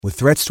With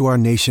threats to our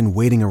nation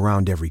waiting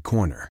around every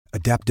corner,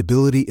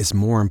 adaptability is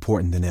more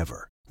important than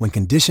ever. When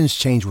conditions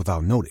change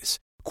without notice,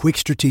 quick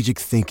strategic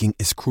thinking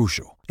is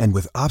crucial. And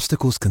with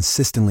obstacles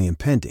consistently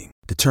impending,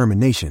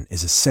 determination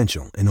is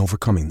essential in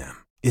overcoming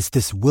them. It's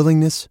this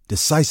willingness,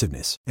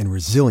 decisiveness, and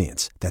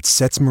resilience that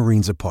sets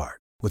Marines apart.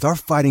 With our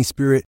fighting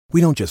spirit, we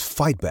don't just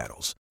fight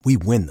battles, we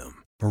win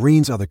them.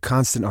 Marines are the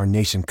constant our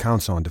nation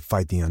counts on to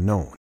fight the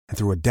unknown. And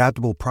through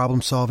adaptable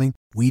problem solving,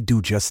 we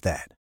do just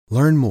that.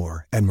 Learn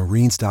more at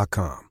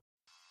marines.com.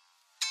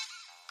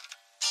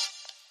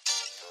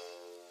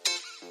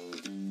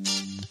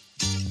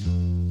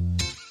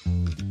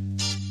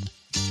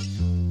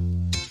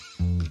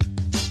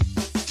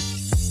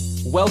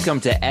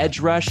 Welcome to Edge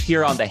Rush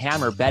here on the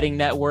Hammer Betting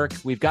Network.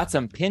 We've got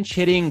some pinch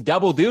hitting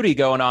double duty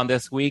going on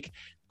this week.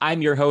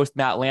 I'm your host,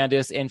 Matt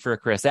Landis, in for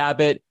Chris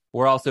Abbott.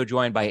 We're also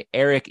joined by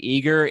Eric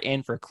Eager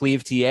in for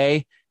Cleve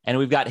TA. And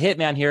we've got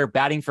Hitman here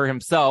batting for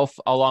himself,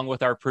 along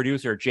with our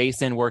producer,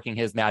 Jason, working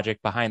his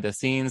magic behind the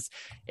scenes.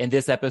 In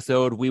this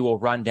episode, we will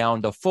run down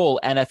the full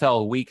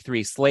NFL Week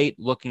 3 slate,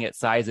 looking at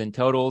size and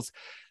totals.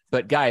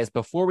 But guys,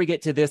 before we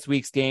get to this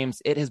week's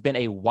games, it has been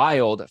a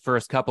wild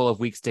first couple of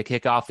weeks to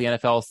kick off the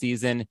NFL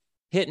season.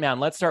 Hitman,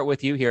 let's start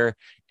with you here.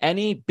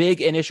 Any big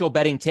initial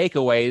betting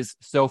takeaways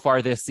so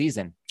far this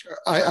season?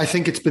 I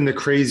think it's been the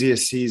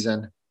craziest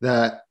season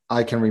that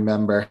I can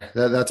remember.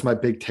 That's my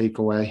big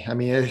takeaway. I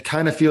mean, it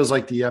kind of feels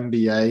like the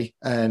NBA,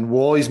 and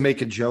we'll always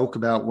make a joke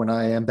about when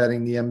I am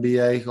betting the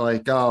NBA,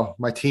 like, oh,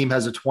 my team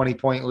has a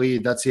 20-point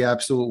lead. That's the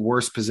absolute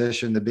worst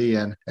position to be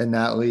in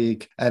that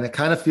league. And it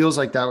kind of feels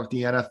like that with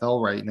the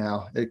NFL right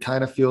now. It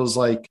kind of feels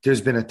like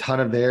there's been a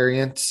ton of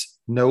variance.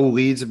 No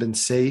leads have been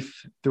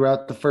safe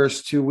throughout the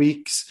first 2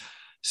 weeks.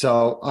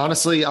 So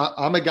honestly,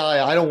 I'm a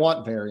guy, I don't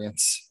want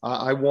variance.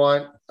 I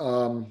want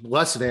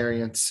less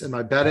variance in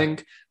my betting.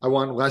 I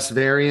want less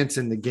variance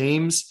in the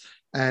games.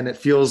 And it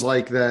feels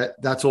like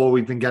that's all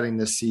we've been getting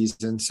this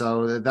season.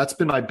 So that's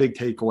been my big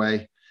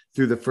takeaway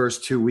through the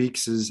first 2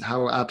 weeks, is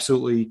how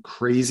absolutely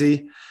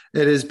crazy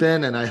it has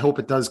been. And I hope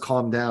it does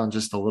calm down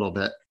just a little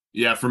bit.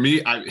 Yeah, for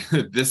me,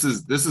 this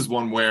is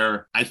one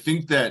where I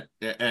think that,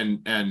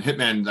 and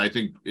Hitman, I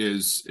think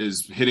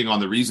is hitting on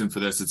the reason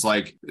for this. It's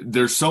like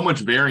there's so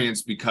much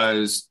variance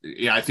because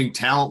I think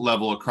talent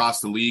level across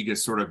the league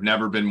has sort of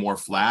never been more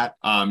flat.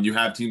 You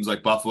have teams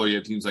like Buffalo, you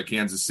have teams like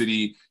Kansas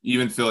City,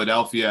 even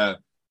Philadelphia,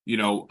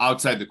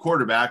 outside the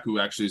quarterback, who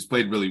actually has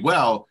played really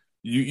well.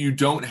 You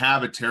don't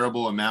have a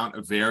terrible amount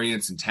of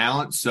variance in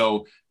talent.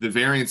 So the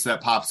variance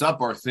that pops up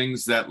are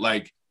things that,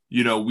 like,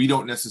 we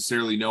don't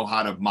necessarily know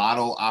how to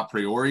model a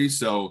priori.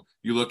 So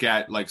you look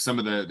at like some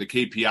of the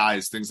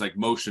KPIs, things like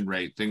motion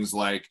rate, things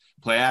like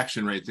play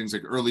action rate, things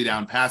like early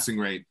down passing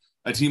rate.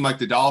 A team like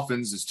the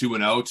Dolphins is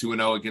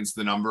 2-0 against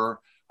the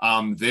number.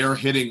 They're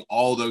hitting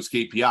all those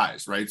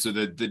KPIs, right? So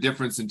the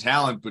difference in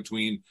talent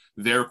between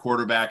their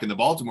quarterback and the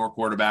Baltimore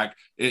quarterback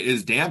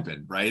is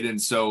dampened, right?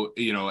 And so,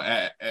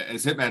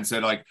 as Hitman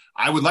said, like,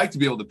 I would like to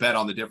be able to bet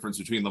on the difference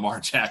between Lamar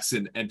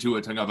Jackson and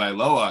Tua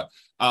Tagovailoa,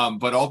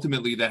 but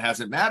ultimately that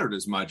hasn't mattered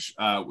as much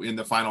in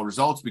the final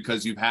results,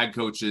 because you've had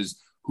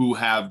coaches who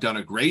have done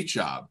a great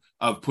job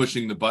of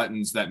pushing the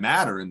buttons that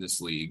matter in this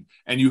league.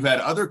 And you've had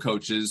other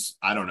coaches,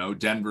 I don't know,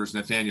 Denver's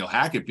Nathaniel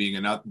Hackett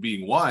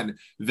being one,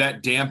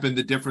 that dampened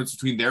the difference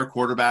between their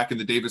quarterback and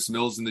the Davis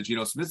Mills and the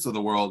Geno Smiths of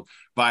the world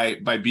by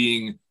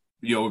being,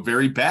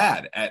 very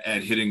bad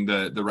at hitting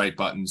the right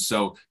buttons.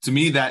 So to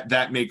me,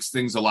 that makes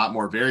things a lot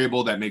more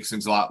variable. That makes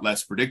things a lot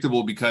less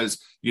predictable, because,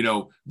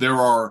 there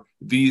are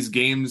these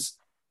games,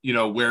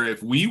 where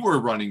if we were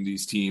running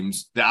these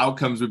teams, the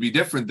outcomes would be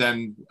different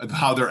than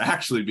how they're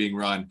actually being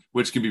run,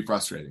 which can be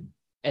frustrating.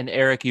 And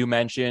Eric, you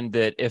mentioned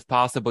that if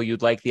possible,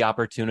 you'd like the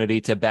opportunity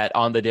to bet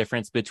on the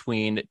difference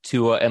between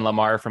Tua and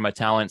Lamar from a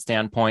talent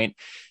standpoint.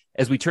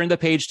 As we turn the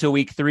page to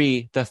week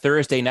 3, the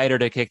Thursday nighter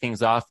to kick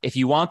things off, if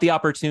you want the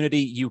opportunity,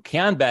 you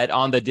can bet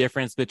on the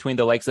difference between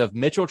the likes of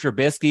Mitchell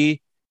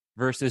Trubisky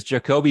versus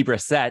Jacoby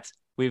Brissett.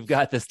 We've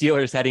got the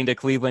Steelers heading to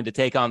Cleveland to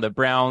take on the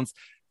Browns.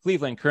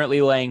 Cleveland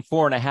currently laying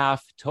 4.5,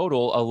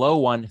 total a low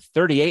one,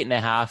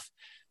 38.5.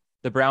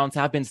 The Browns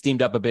have been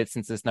steamed up a bit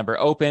since this number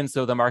opened,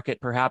 so the market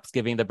perhaps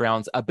giving the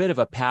Browns a bit of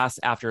a pass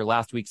after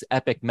last week's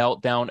epic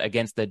meltdown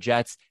against the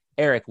Jets.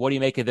 Eric, what do you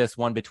make of this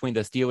one between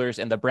the Steelers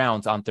and the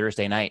Browns on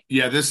Thursday night?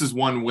 Yeah, this is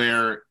one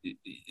where,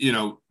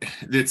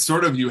 it's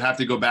sort of, you have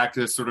to go back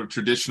to sort of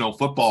traditional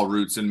football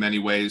roots in many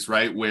ways,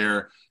 right?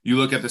 Where you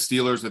look at the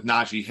Steelers with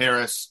Najee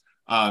Harris,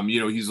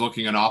 he's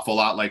looking an awful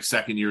lot like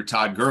second-year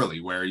Todd Gurley,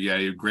 where he had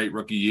a great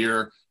rookie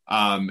year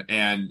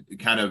and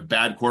kind of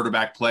bad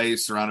quarterback play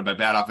surrounded by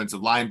bad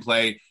offensive line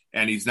play,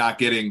 and he's not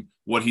getting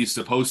what he's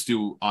supposed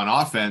to on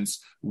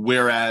offense.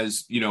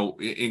 Whereas,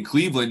 in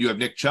Cleveland, you have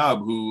Nick Chubb,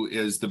 who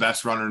is the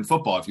best runner in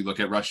football. If you look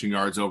at rushing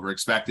yards over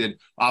expected,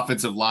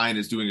 offensive line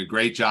is doing a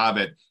great job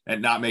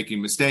at not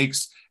making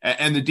mistakes.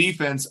 And the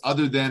defense,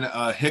 other than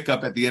a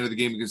hiccup at the end of the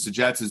game against the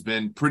Jets, has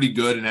been pretty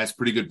good and has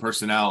pretty good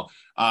personnel.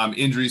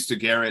 Injuries to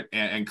Garrett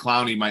and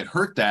Clowney might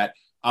hurt that.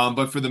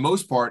 But for the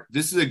most part,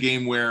 this is a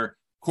game where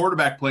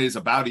quarterback play is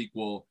about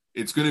equal.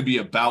 it's going to be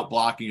about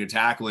blocking and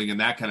tackling and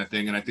that kind of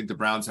thing. And I think the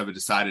Browns have a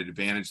decided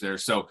advantage there.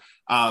 So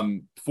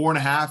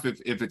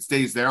 4.5, if it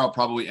stays there, I'll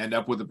probably end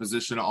up with a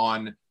position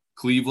on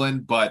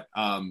Cleveland. But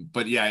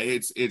yeah,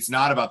 it's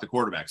not about the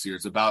quarterbacks here.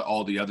 It's about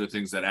all the other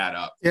things that add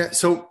up. Yeah.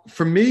 So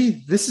for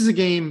me, this is a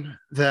game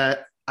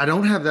that I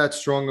don't have that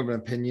strong of an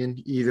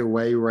opinion either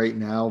way right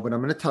now, but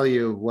I'm going to tell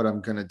you what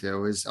I'm going to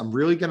do is I'm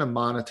really going to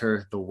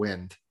monitor the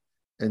wind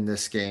in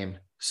this game.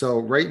 So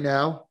right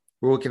now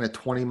we're looking at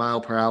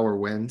 20-mile-per-hour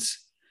winds,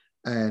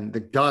 and the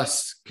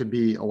gusts could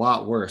be a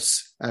lot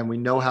worse. And we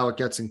know how it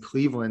gets in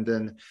Cleveland.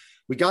 And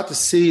we got to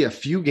see a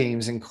few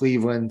games in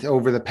Cleveland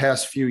over the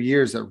past few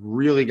years that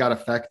really got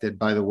affected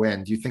by the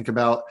wind. You think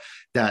about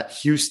that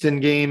Houston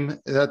game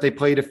that they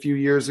played a few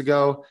years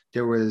ago.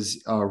 There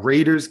was a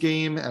Raiders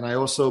game, and I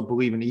also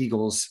believe an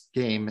Eagles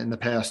game in the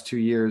past 2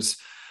 years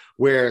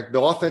where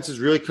the offenses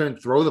really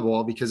couldn't throw the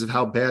ball because of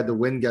how bad the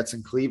wind gets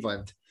in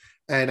Cleveland.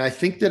 And I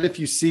think that if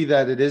you see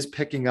that it is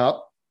picking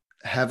up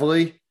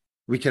heavily,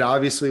 we could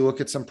obviously look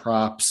at some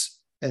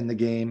props in the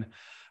game.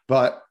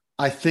 But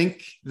I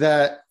think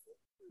that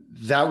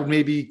would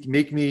maybe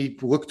make me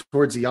look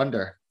towards the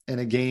under in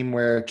a game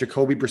where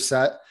Jacoby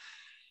Brissett,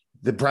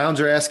 the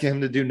Browns are asking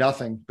him to do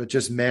nothing but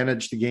just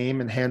manage the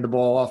game and hand the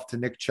ball off to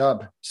Nick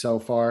Chubb so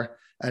far.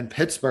 And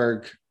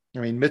Pittsburgh, I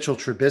mean, Mitchell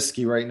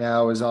Trubisky right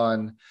now is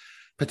on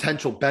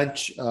potential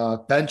bench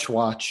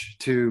watch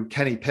to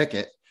Kenny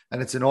Pickett.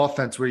 And it's an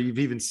offense where you've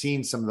even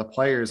seen some of the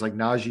players like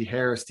Najee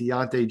Harris,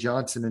 Deontay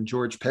Johnson, and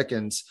George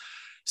Pickens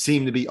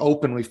seem to be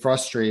openly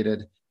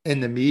frustrated in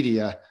the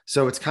media.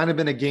 So it's kind of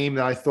been a game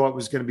that I thought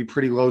was going to be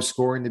pretty low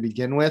scoring to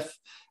begin with.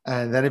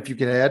 And then if you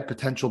can add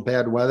potential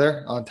bad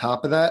weather on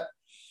top of that,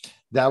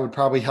 that would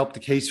probably help the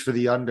case for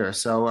the under.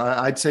 So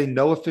I'd say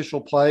no official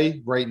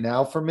play right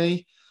now for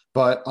me,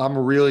 but I'm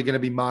really going to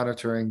be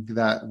monitoring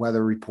that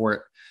weather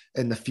report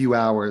in the few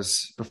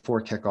hours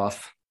before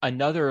kickoff.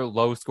 Another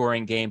low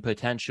scoring game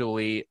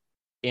potentially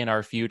in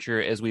our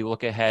future as we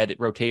look ahead,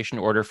 rotation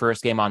order,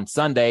 first game on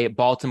Sunday,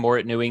 Baltimore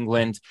at New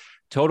England.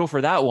 Total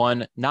for that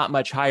one, not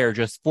much higher,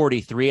 just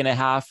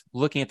 43.5.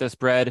 Looking at the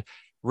spread,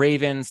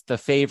 Ravens, the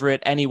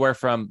favorite, anywhere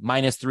from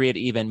 -3 at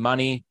even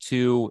money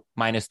to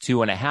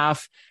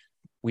 -2.5.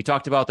 We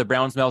talked about the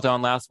Browns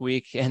meltdown last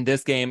week. And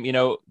this game,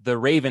 the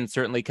Ravens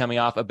certainly coming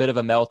off a bit of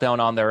a meltdown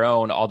on their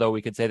own, although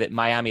we could say that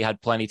Miami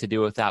had plenty to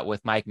do with that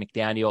with Mike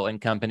McDaniel and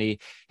company.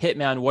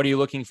 Hitman, what are you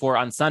looking for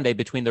on Sunday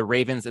between the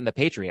Ravens and the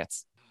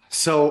Patriots?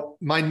 So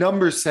my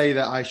numbers say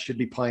that I should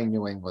be playing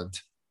New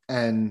England.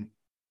 And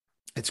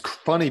it's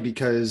funny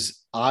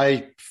because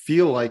I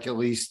feel like at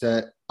least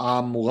that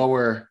I'm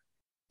lower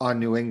on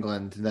New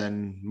the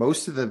than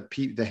most of the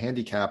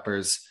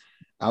handicappers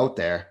out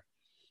there.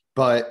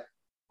 But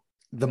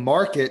the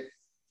market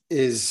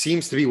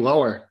seems to be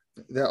lower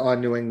on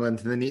New England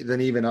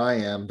than even I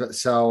am. But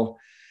so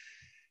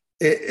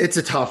it's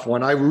a tough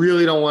one. I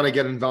really don't want to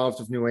get involved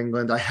with New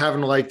England. I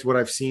haven't liked what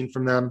I've seen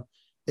from them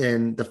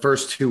in the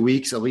first 2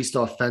 weeks, at least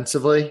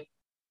offensively.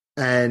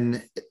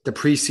 And the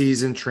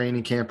preseason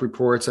training camp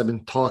reports, I've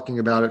been talking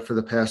about it for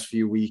the past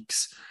few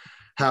weeks,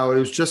 how it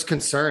was just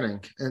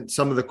concerning. And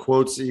some of the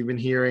quotes that you've been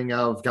hearing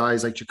of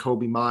guys like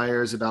Jacoby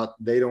Myers about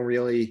they don't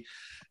really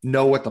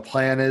know what the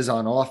plan is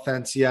on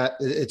offense yet.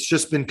 It's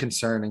just been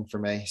concerning for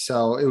me.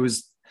 So it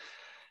was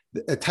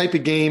a type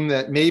of game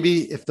that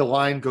maybe if the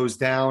line goes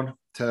down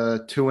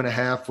to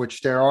 2.5,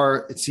 which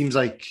it seems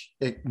like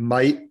it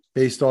might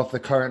based off the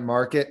current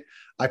market,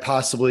 I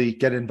possibly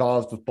get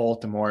involved with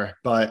Baltimore.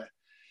 But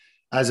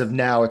as of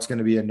now, it's going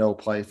to be a no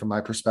play from my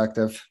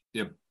perspective.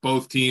 Yeah,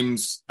 both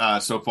teams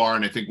so far.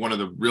 And I think one of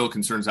the real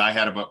concerns I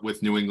had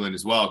with New England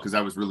as well, because I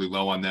was really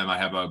low on them, I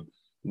have a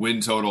win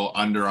total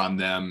under on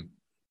them,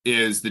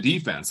 is the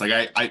defense.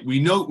 Like we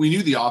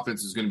knew the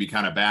offense was going to be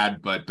kind of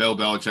bad, but Bill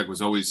Belichick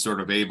was always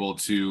sort of able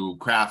to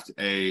craft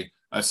a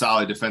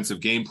solid defensive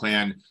game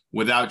plan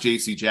without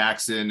JC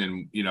Jackson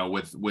and,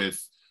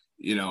 with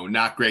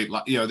not great,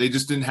 they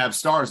just didn't have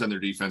stars on their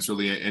defense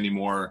really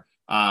anymore.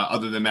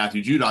 Other than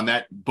Matthew Judon,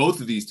 that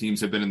both of these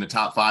teams have been in the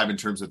top 5 in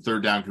terms of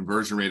third down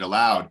conversion rate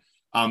allowed.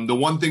 The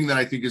one thing that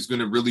I think is going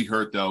to really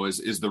hurt though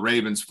is the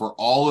Ravens, for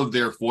all of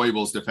their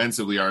foibles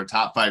defensively, are a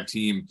top 5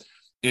 team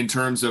in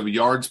terms of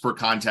yards per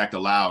contact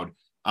allowed.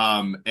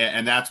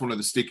 And that's one of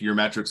the stickier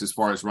metrics as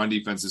far as run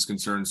defense is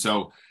concerned.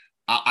 So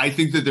I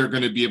think that they're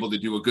going to be able to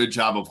do a good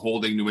job of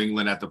holding New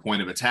England at the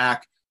point of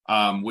attack,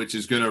 which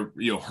is going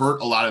to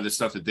hurt a lot of the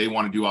stuff that they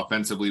want to do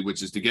offensively,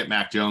 which is to get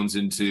Mac Jones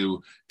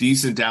into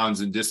decent downs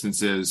and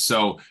distances.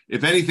 So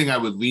if anything, I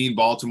would lean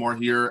Baltimore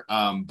here.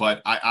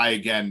 But I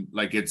again,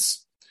 like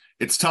it's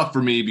tough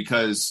for me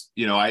because,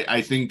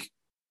 I think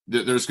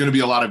that there's going to be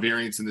a lot of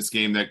variance in this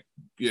game that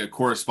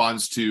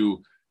corresponds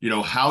to,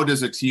 how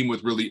does a team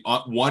with really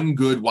one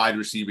good wide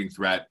receiving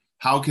threat,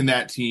 how can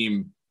that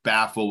team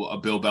baffle a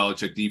Bill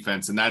Belichick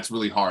defense, and that's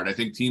really hard. I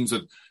think teams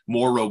with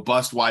more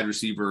robust wide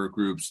receiver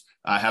groups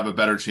have a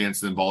better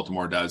chance than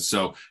Baltimore does.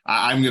 So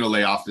I'm going to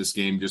lay off this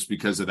game just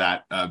because of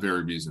that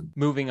very reason.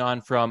 Moving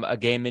on from a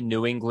game in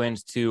New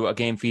England to a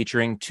game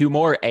featuring two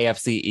more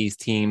AFC East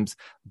teams,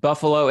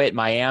 Buffalo at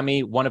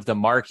Miami, one of the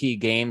marquee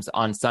games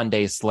on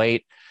Sunday's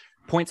slate.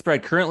 Point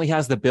spread currently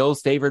has the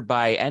Bills favored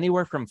by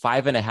anywhere from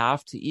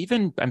 5.5 to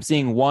even, I'm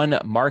seeing one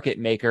market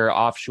maker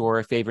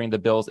offshore favoring the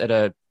Bills at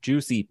a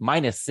juicy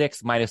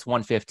 -6,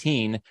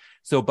 -115.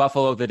 So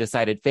Buffalo, the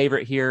decided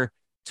favorite here.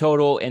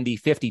 Total in the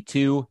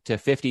 52 to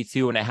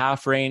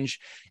 52.5 range.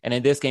 And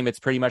in this game,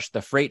 it's pretty much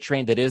the freight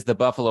train that is the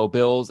Buffalo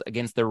Bills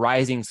against the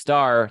rising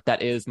star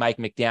that is Mike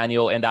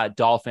McDaniel and that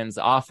Dolphins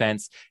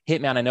offense.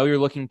 Hitman, I know you're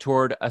looking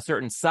toward a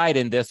certain side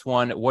in this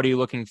one. What are you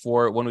looking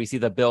for when we see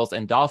the Bills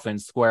and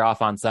Dolphins square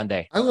off on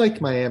Sunday? I like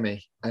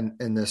Miami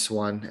in this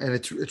one, and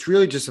it's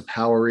really just a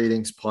power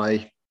ratings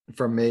play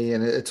from me.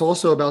 And it's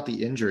also about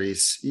the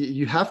injuries.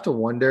 You have to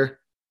wonder,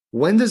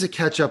 when does it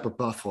catch up with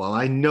Buffalo?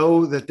 I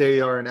know that they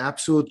are an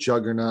absolute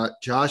juggernaut.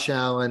 Josh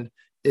Allen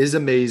is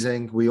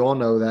amazing. We all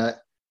know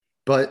that.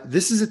 But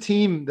this is a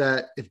team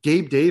that if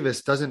Gabe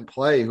Davis doesn't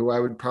play, who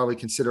I would probably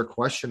consider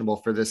questionable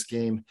for this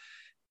game,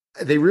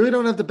 they really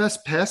don't have the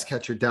best pass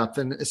catcher depth,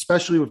 and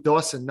especially with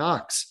Dawson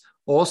Knox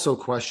also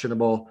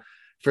questionable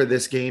for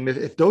this game.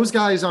 If those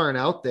guys aren't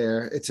out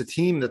there, it's a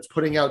team that's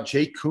putting out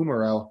Jake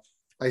Kumaro,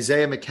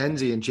 Isaiah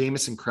McKenzie, and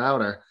Jamison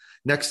Crowder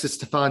next to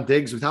Stephon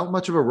Diggs without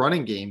much of a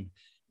running game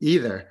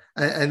either.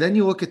 And then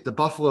you look at the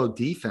Buffalo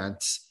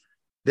defense.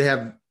 They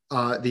have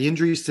the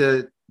injuries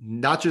to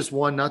not just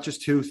one, not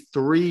just two,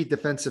 three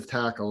defensive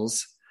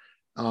tackles.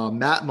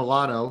 Matt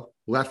Milano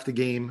left the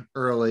game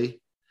early.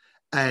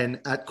 And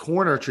at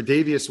corner,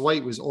 Tre'Davious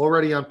White was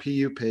already on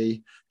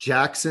PUP.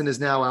 Jackson is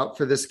now out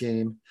for this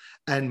game.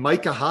 And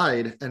Micah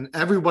Hyde, and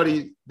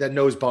everybody that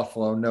knows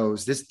Buffalo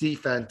knows this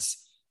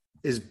defense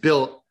is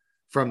built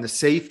from the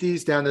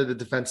safeties down to the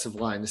defensive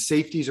line. The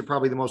safeties are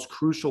probably the most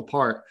crucial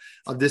part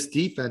of this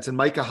defense. And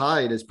Micah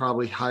Hyde is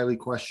probably highly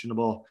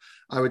questionable,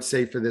 I would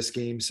say, for this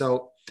game.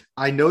 So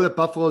I know that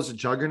Buffalo is a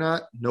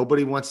juggernaut.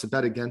 Nobody wants to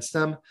bet against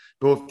them.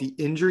 But with the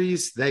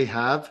injuries they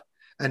have,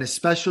 and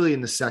especially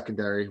in the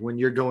secondary, when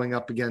you're going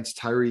up against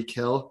Tyreek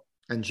Hill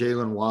and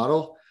Jalen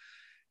Waddle,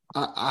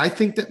 I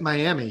think that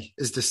Miami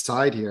is the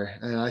side here.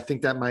 And I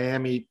think that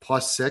Miami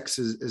 +6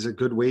 is a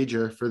good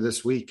wager for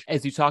this week.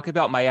 As you talk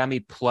about Miami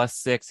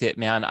 +6,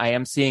 Hitman, I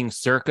am seeing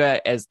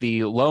Circa as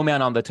the low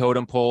man on the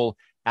totem pole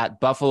at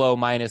Buffalo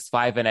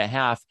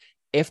 -5.5.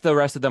 If the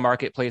rest of the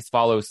marketplace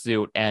follows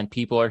suit and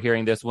people are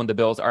hearing this when the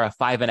Bills are a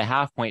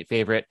 5.5 point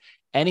favorite,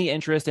 any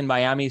interest in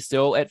Miami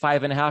still at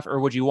 5.5, or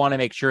would you want to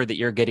make sure that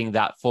you're getting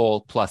that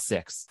full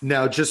 +6?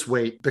 No, just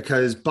wait,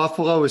 because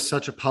Buffalo is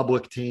such a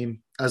public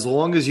team. As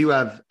long as you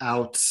have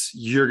outs,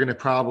 you're going to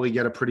probably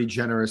get a pretty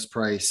generous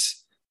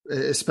price,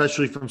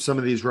 especially from some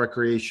of these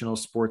recreational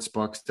sports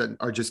books that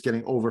are just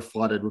getting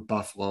overflooded with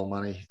Buffalo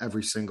money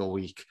every single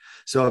week.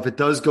 So if it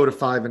does go to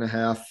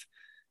 5.5,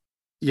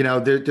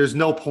 there's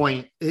no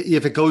point.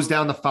 If it goes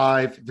down to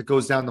 5, if it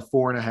goes down to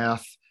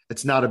 4.5,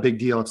 it's not a big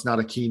deal. It's not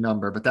a key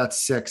number, but that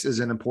 6 is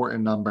an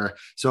important number.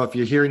 So if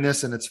you're hearing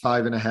this and it's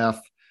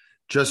 5.5,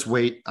 just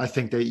wait. I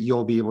think that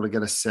you'll be able to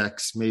get a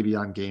 6, maybe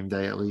on game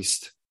day at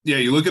least. Yeah,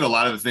 you look at a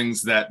lot of the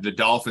things that the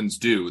Dolphins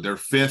do. They're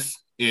 5th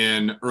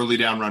in early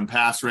down run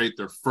pass rate.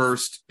 They're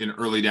 1st in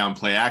early down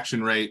play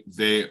action rate.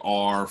 They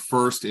are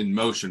 1st in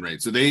motion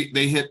rate. So they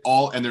hit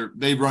all, and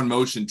they run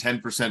motion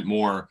 10%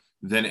 more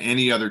than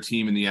any other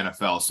team in the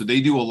NFL. So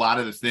they do a lot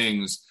of the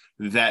things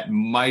that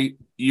might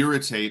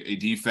irritate a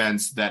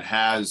defense that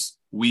has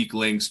weak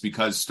links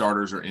because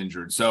starters are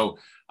injured. So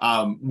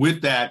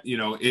with that,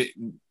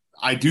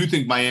 I do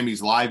think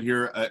Miami's live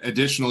here.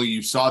 Additionally,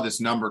 you saw this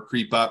number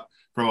creep up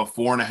from a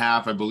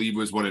 4.5, I believe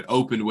was what it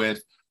opened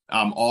with,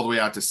 all the way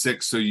out to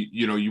 6. So,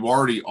 you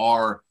already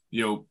are,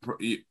 you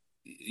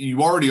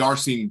already are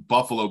seeing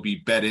Buffalo be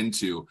bet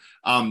into.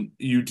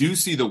 You do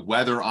see the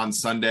weather on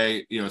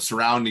Sunday,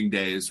 surrounding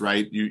days,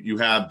 right? You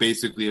have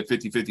basically a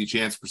 50-50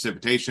 chance of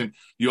precipitation.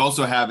 You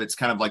also have, it's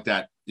kind of like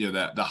that,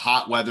 the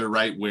hot weather,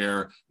 right?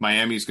 Where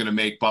Miami's going to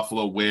make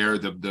Buffalo wear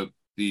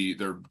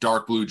their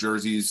dark blue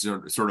jerseys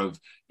sort of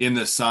in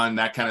the sun,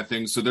 that kind of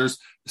thing. So there's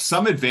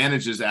some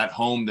advantages at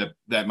home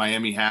that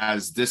Miami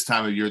has this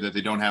time of year that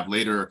they don't have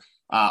later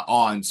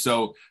on.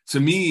 So to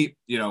me,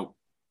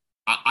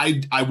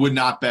 I would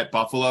not bet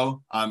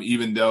Buffalo,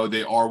 even though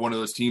they are one of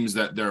those teams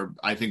that their,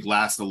 I think,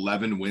 last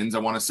 11 wins, I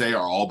want to say,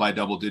 are all by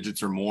double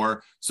digits or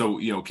more. So,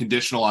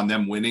 conditional on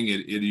them winning,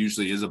 it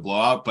usually is a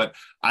blowout. But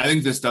I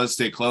think this does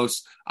stay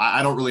close.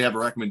 I don't really have a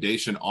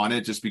recommendation on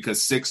it just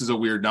because 6 is a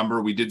weird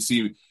number. We did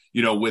see,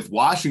 with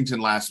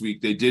Washington last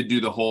week, they did do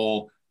the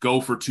whole go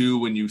for 2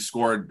 when you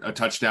scored a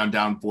touchdown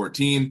down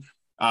 14.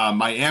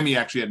 Miami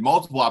actually had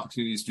multiple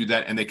opportunities to do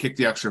that, and they kicked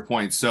the extra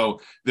point.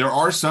 So there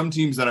are some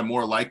teams that are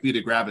more likely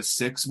to grab a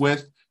 6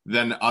 with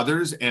than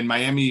others. And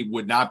Miami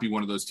would not be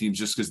one of those teams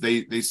just because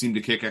they seem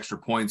to kick extra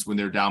points when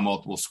they're down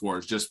multiple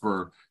scores, just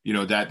for,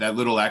 that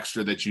little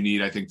extra that you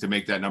need, I think, to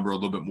make that number a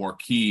little bit more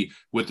key,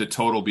 with the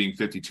total being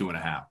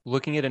 52.5.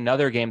 Looking at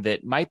another game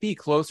that might be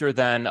closer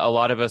than a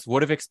lot of us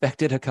would have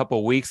expected a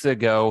couple weeks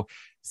ago,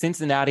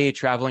 Cincinnati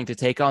traveling to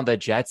take on the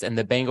Jets, and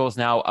the Bengals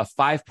now a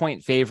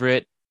 5-point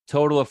favorite,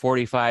 total of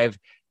 45.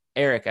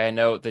 Eric, I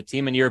know the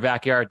team in your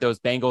backyard, those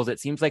Bengals, it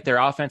seems like their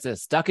offense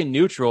is stuck in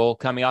neutral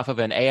coming off of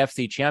an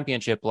AFC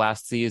championship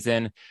last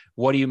season.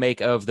 What do you make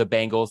of the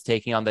Bengals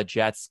taking on the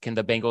Jets? Can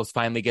the Bengals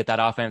finally get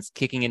that offense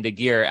kicking into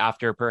gear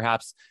after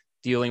perhaps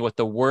dealing with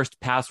the worst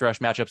pass rush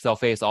matchups they'll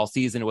face all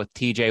season with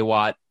TJ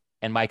Watt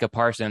and Micah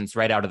Parsons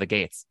right out of the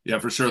gates? Yeah,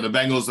 for sure. The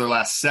Bengals, their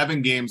last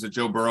 7 games that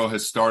Joe Burrow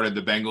has started,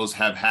 the Bengals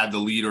have had the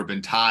lead or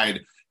been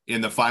tied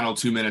in the final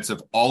 2 minutes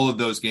of all of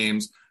those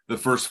games. The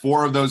first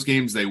 4 of those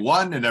games they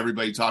won, and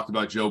everybody talked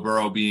about Joe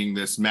Burrow being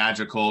this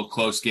magical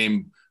close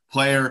game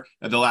player.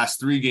 The last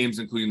 3 games,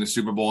 including the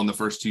Super Bowl and the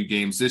first 2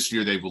 games this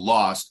year, they've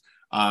lost,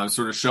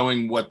 sort of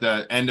showing what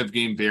the end of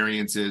game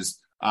variance is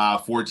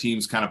for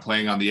teams kind of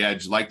playing on the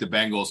edge like the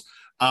Bengals.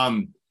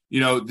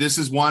 This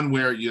is one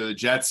where the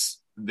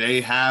Jets,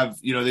 they have,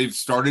 they've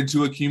started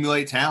to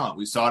accumulate talent.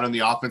 We saw it on the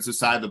offensive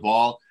side of the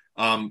ball,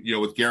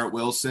 with Garrett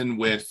Wilson,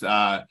 with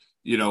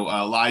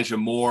Elijah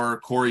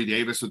Moore, Corey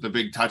Davis with the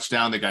big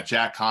touchdown. They got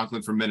Jack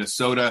Conklin from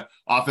Minnesota.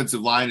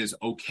 Offensive line is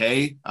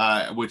okay,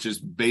 which is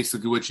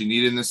basically what you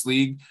need in this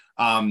league.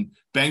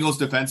 Bengals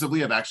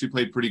defensively have actually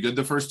played pretty good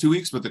the first 2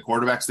 weeks, but the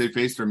quarterbacks they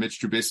faced are Mitch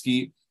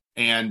Trubisky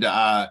and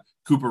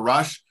Cooper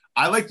Rush.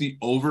 I like the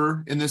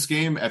over in this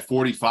game at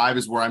 45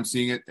 is where I'm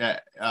seeing it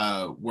at,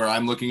 where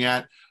I'm looking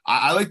at.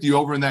 I like the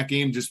over in that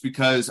game just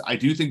because I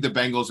do think the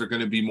Bengals are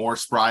going to be more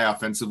spry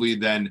offensively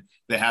than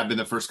they have been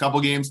the first couple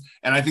games.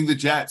 And I think the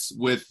Jets,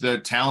 with the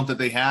talent that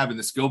they have in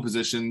the skill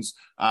positions,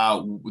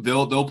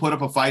 they'll put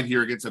up a fight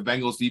here against a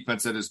Bengals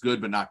defense that is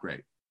good, but not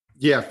great.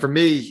 Yeah, for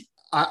me,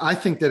 I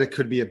think that it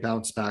could be a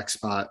bounce back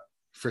spot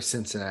for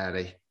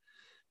Cincinnati.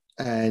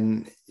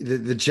 And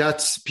the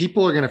Jets,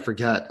 people are going to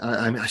forget.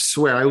 I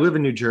swear, I live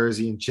in New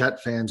Jersey, and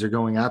Jet fans are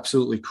going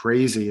absolutely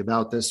crazy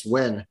about this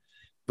win.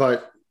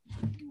 But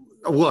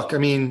look, I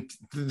mean,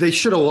 they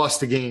should have lost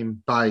the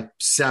game by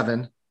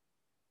 7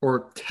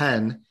 or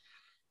 10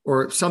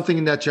 or something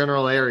in that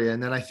general area.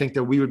 And then I think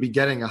that we would be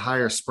getting a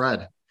higher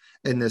spread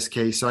in this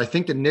case. So I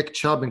think that Nick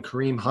Chubb and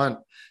Kareem Hunt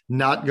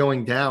not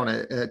going down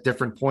at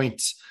different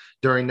points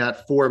during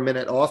that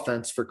 4-minute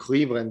offense for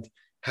Cleveland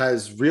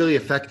has really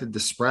affected the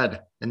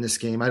spread in this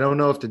game. I don't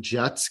know if the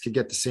Jets could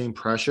get the same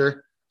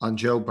pressure on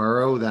Joe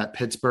Burrow that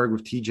Pittsburgh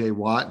with TJ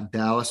Watt and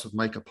Dallas with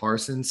Micah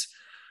Parsons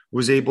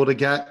was able to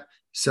get.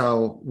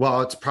 So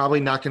while it's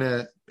probably not going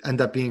to end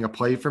up being a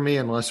play for me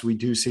unless we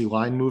do see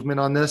line movement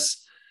on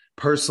this,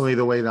 personally,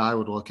 the way that I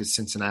would look is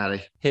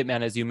Cincinnati.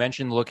 Hitman, as you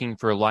mentioned, looking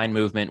for line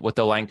movement with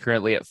the line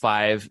currently at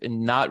 5,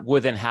 not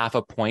within half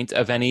a point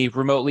of any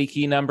remotely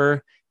key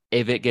number.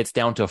 If it gets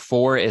down to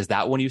 4, is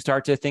that when you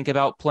start to think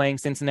about playing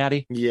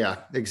Cincinnati? Yeah,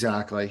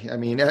 exactly. I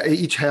mean,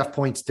 each half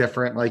point's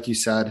different, like you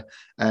said,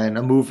 and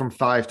a move from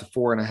 5 to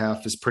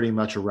 4.5 is pretty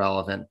much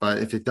irrelevant. But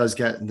if it does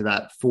get into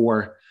that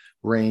 4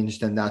 range,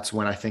 then that's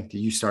when I think that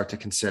you start to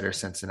consider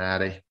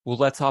Cincinnati. Well,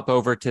 let's hop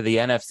over to the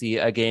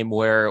NFC, a game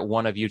where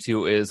one of you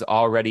two is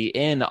already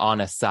in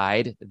on a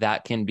side.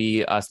 That can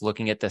be us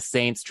looking at the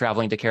Saints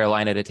traveling to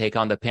Carolina to take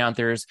on the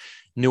Panthers.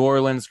 New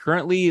Orleans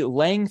currently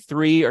laying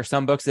 3, or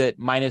some books at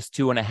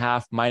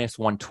 -2.5,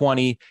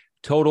 -120,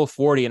 total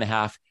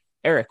 40.5.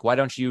 Eric, why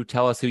don't you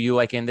tell us who you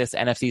like in this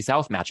NFC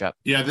South matchup?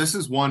 Yeah, this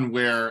is one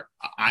where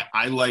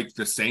I like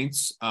the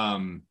Saints.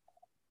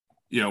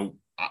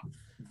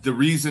 The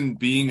reason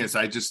being is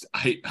I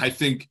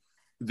think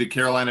the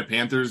Carolina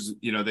Panthers,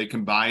 they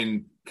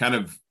combine kind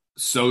of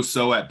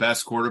so at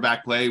best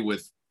quarterback play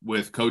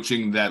with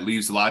coaching that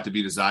leaves a lot to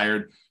be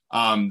desired.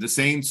 The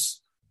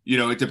Saints,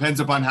 it depends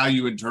upon how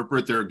you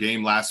interpret their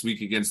game last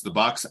week against the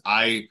Bucs.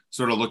 I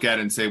sort of look at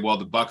it and say, well,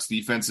 the Bucs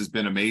defense has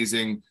been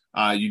amazing.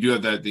 You do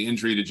have the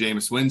injury to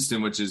Jameis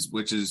Winston, which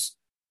is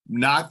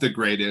not the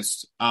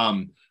greatest.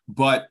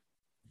 But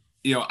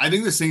I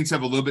think the Saints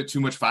have a little bit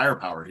too much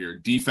firepower here.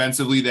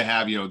 Defensively, they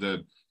have,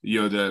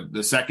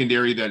 the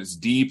secondary that is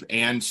deep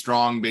and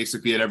strong,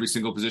 basically at every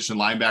single position.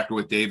 Linebacker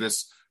with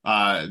Davis,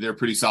 they're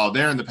pretty solid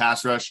there. In the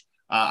pass rush,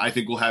 I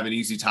think we'll have an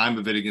easy time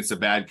of it against a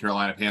bad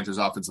Carolina Panthers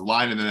offensive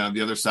line. And then on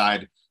the other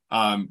side,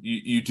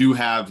 you do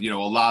have,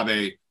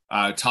 Olave,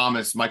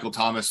 Thomas. Michael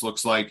Thomas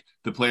looks like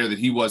the player that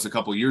he was a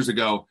couple of years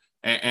ago.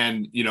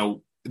 And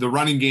the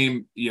running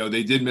game,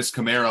 they did miss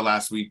Kamara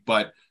last week,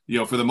 but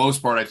for the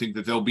most part, I think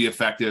that they'll be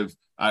effective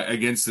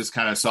against this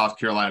kind of soft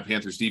Carolina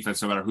Panthers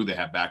defense, no matter who they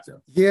have back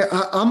there. Yeah,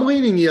 I'm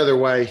leaning the other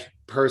way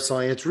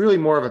personally. It's really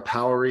more of a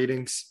power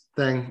ratings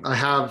thing. I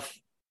have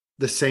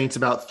the Saints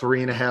about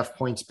 3.5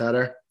 points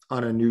better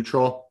on a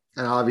neutral.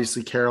 And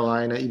obviously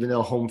Carolina, even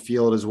though home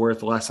field is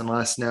worth less and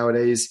less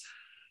nowadays,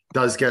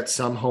 does get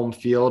some home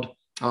field.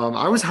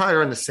 I was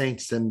higher on the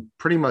Saints than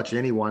pretty much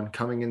anyone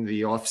coming into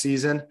the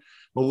offseason.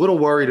 I'm a little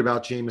worried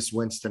about Jameis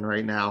Winston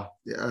right now.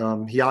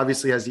 He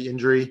obviously has the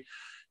injury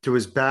to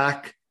his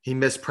back. He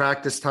missed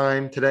practice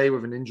time today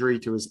with an injury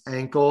to his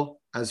ankle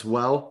as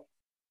well.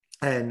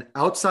 And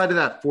outside of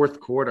that fourth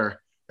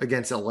quarter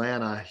against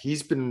Atlanta,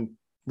 he's been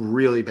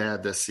really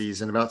bad this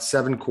season, about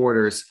 7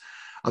 quarters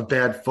of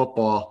bad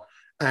football.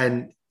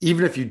 And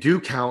even if you do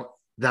count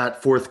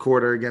that fourth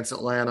quarter against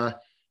Atlanta,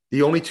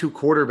 the only 2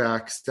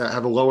 quarterbacks that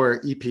have a lower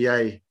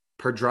EPA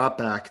per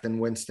dropback than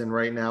Winston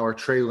right now are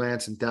Trey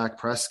Lance and Dak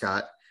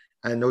Prescott.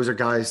 And those are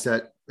guys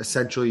that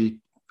essentially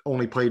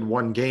only played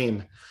 1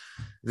 game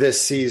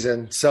this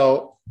season.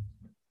 So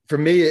for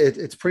me,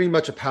 it's pretty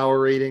much a power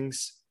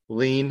ratings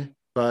lean,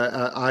 but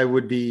I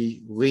would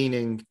be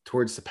leaning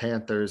towards the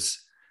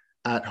Panthers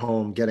at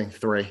home getting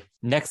 3.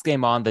 Next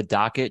game on the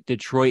docket,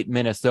 Detroit,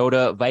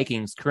 Minnesota.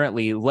 Vikings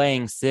currently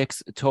laying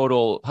 6,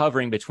 total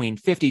hovering between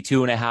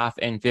 52.5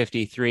 and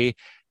 53.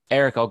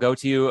 Eric, I'll go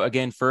to you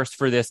again first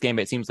for this game.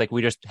 It seems like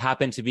we just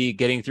happen to be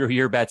getting through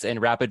your bets in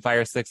rapid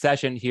fire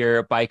succession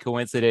here by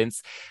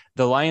coincidence.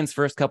 The Lions'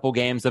 first couple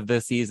games of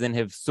the season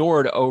have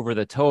soared over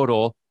the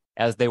total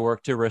as they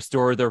work to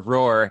restore the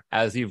roar,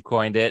 as you've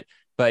coined it.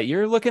 But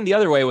you're looking the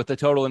other way with the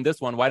total in this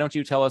one. Why don't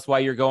you tell us why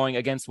you're going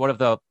against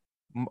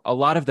a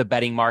lot of the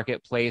betting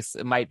marketplace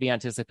might be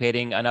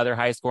anticipating another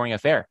high scoring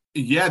affair?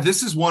 Yeah,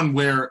 this is one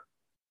where,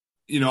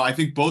 I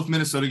think both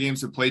Minnesota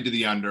games have played to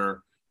the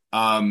under.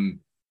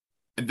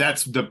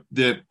 That's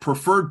the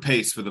preferred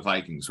pace for the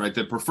Vikings, right?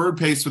 The preferred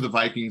pace for the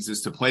Vikings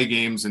is to play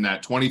games in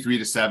that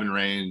 23-7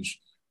 range.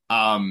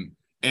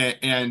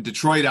 And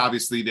Detroit,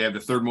 obviously, they have the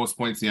 3rd most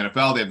points in the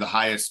NFL. They have the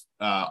highest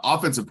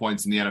offensive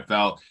points in the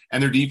NFL,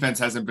 and their defense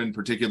hasn't been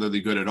particularly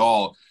good at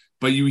all.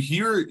 But you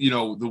hear,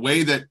 the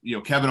way that,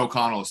 Kevin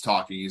O'Connell is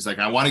talking, he's like,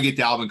 I want to get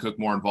Dalvin Cook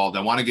more involved.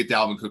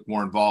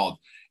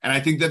 And I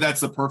think that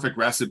that's the perfect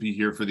recipe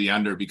here for the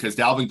under, because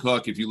Dalvin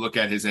Cook, if you look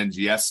at his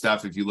NGS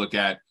stuff, if you look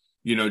at,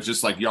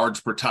 just like yards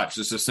per touch,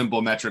 just a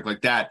simple metric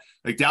like that,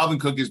 like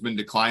Dalvin Cook has been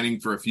declining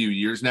for a few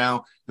years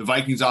now. The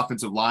Vikings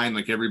offensive line,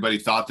 like everybody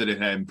thought that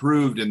it had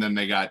improved, and then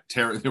they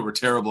were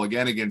terrible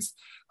again against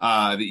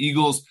the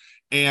Eagles.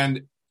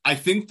 And I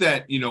think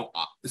that,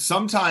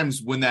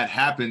 sometimes when that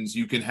happens,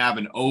 you can have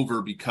an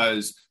over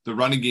because the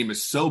running game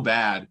is so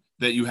bad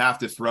that you have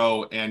to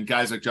throw, and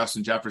guys like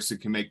Justin Jefferson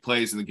can make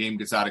plays and the game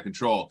gets out of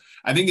control.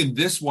 I think in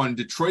this one,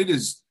 Detroit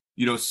is,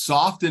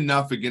 soft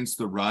enough against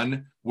the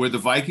run where the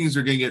Vikings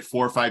are going to get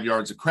 4 or 5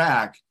 yards a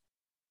crack,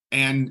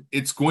 and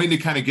it's going to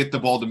kind of get the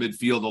ball to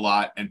midfield a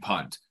lot and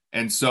punt.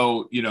 And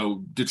so,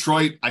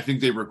 Detroit, I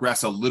think they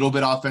regress a little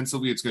bit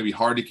offensively. It's going to be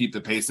hard to keep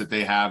the pace that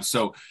they have.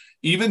 So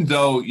even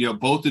though,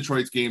 both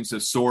Detroit's games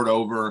have soared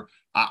over,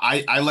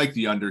 I like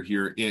the under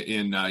here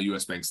in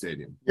US Bank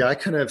Stadium. Yeah, I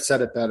couldn't have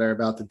said it better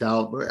about the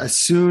Dalvin. As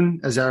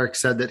soon as Eric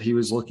said that he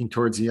was looking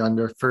towards the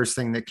under, first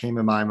thing that came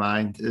in my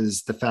mind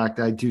is the fact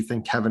that I do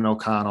think Kevin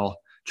O'Connell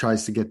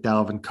tries to get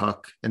Dalvin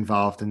Cook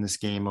involved in this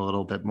game a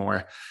little bit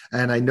more.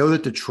 And I know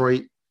that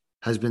Detroit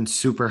has been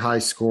super high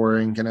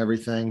scoring and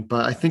everything,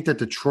 but I think that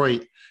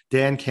Detroit,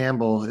 Dan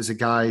Campbell is a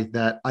guy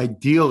that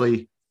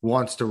ideally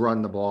wants to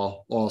run the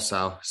ball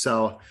also.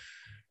 So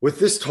with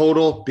this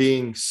total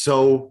being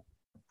so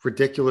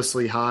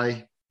ridiculously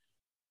high,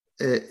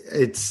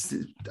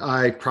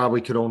 I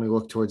probably could only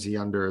look towards the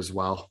under as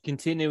well.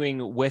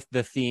 Continuing with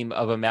the theme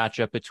of a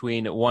matchup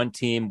between one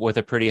team with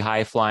a pretty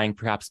high flying,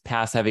 perhaps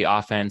pass heavy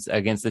offense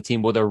against the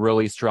team with a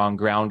really strong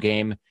ground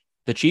game,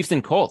 the Chiefs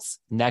and Colts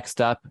next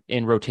up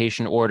in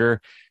rotation order.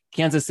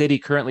 Kansas City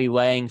currently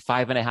laying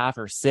 5.5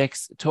 or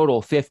 6,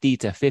 total 50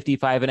 to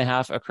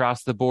 55.5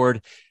 across the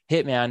board.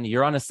 Hitman,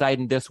 you're on a side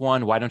in this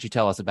one. Why don't you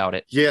tell us about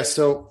it? Yeah,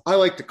 so I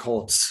like the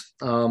Colts.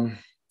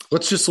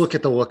 Let's just look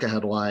at the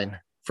look-ahead line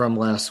from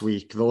last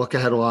week. The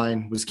look-ahead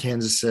line was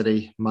Kansas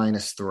City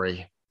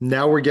 -3.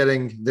 Now we're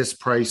getting this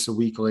price a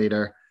week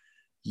later.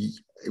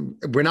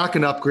 We're not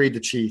going to upgrade the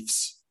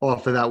Chiefs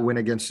off of that win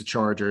against the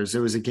Chargers.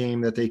 It was a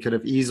game that they could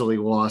have easily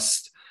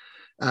lost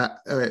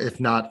if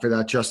not for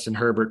that Justin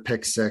Herbert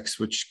pick 6,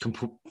 which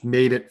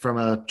made it from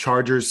a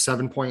Chargers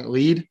 7-point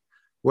lead,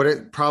 what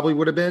it probably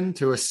would have been,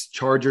 to a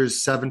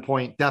Chargers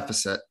 7-point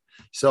deficit.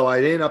 So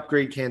I didn't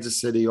upgrade Kansas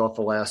City off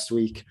of last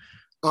week.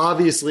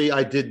 Obviously,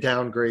 I did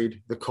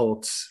downgrade the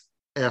Colts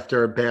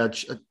after a bad,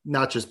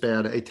 not just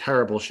bad, a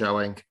terrible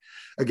showing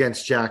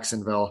against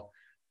Jacksonville.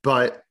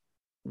 But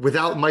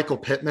without Michael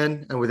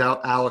Pittman and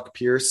without Alec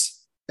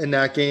Pierce in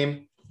that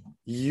game,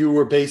 you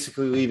were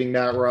basically leaving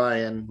Matt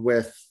Ryan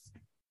with,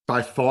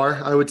 by far,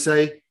 I would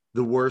say,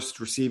 the worst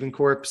receiving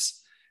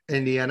corps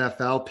in the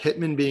NFL.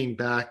 Pittman being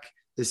back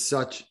is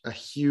such a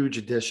huge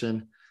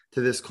addition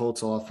to this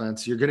Colts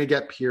offense. You're going to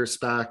get Pierce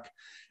back,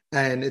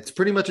 and it's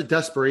pretty much a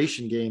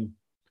desperation game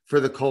for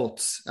the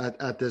Colts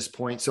at this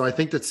point. So I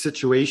think that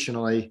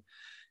situationally,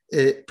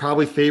 it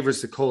probably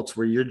favors the Colts,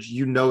 where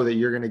you know that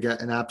you're going to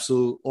get an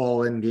absolute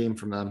all-in game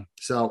from them.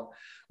 So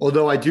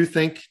although I do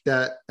think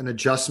that an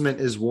adjustment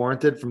is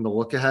warranted from the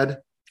look ahead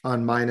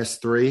on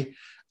 -3,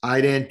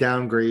 I didn't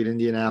downgrade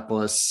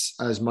Indianapolis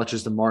as much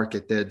as the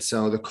market did.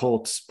 So the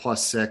Colts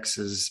 +6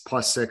 is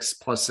 +6,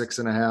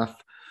 +6.5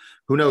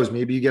 who knows,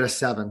 maybe you get a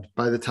 7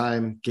 by the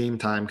time game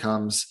time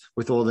comes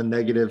with all the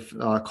negative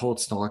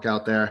Colts talk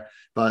out there.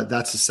 But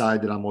that's the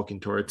side that I'm looking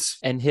towards.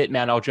 And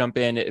Hitman, I'll jump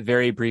in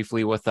very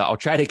briefly with, I'll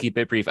try to keep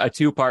it brief, a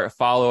 2-part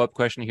follow-up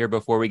question here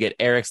before we get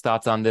Eric's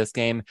thoughts on this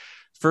game.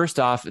 First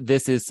off,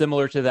 this is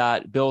similar to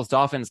that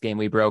Bills-Dolphins game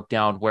we broke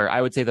down, where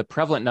I would say the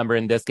prevalent number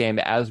in this game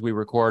as we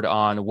record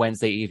on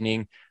Wednesday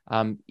evening,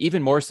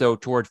 even more so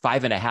toward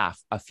 5.5.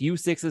 A few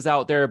 6s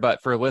out there,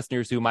 but for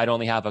listeners who might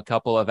only have a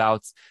couple of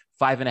outs,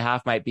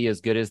 5.5 might be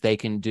as good as they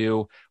can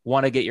do.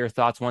 Want to get your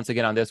thoughts once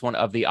again on this one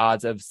of the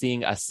odds of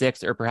seeing a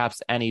 6 or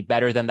perhaps any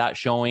better than that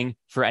showing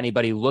for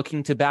anybody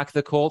looking to back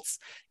the Colts.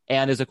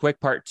 And as a quick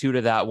part 2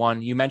 to that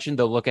one, you mentioned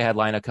the look ahead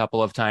line a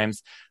couple of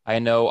times. I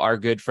know our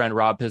good friend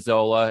Rob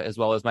Pizzola, as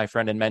well as my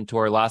friend and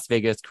mentor Las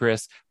Vegas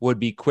Chris, would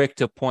be quick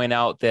to point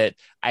out that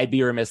I'd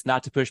be remiss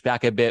not to push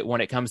back a bit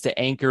when it comes to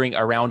anchoring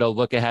around a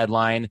look ahead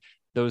line.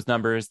 Those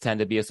numbers tend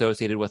to be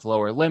associated with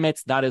lower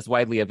limits, not as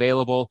widely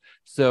available.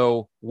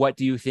 So what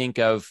do you think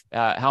of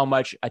how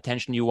much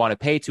attention you want to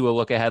pay to a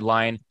look ahead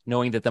line,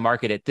 knowing that the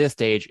market at this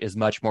stage is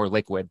much more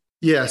liquid?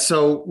 Yeah.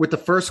 So with the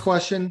first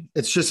question,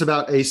 it's just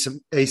about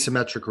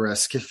asymmetric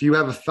risk. If you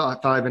have a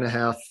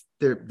 5.5,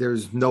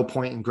 there's no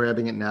point in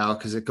grabbing it now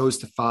because it goes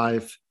to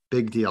 5,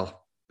 big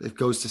deal. If it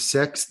goes to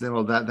 6,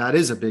 then that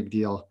is a big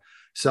deal.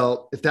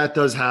 So if that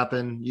does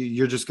happen,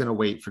 you're just going to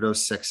wait for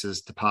those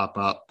 6s to pop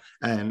up.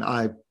 And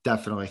I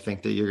definitely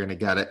think that you're going to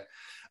get it.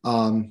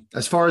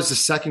 As far as the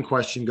second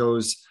question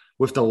goes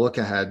with the look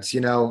aheads,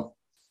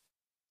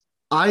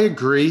 I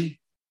agree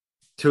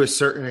to a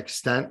certain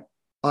extent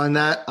on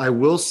that. I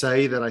will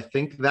say that I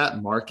think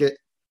that market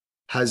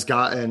has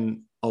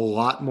gotten a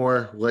lot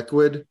more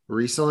liquid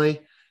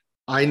recently.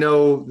 I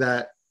know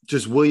that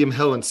just William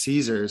Hill and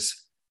Caesars,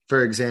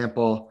 for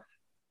example,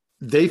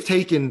 they've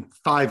taken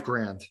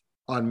 $5,000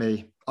 on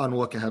me on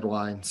look ahead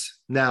lines.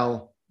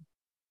 Now,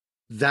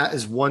 that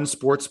is one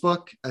sports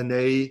book, and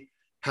they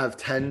have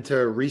tend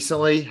to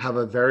recently have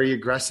a very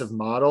aggressive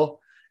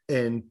model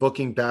in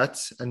booking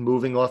bets and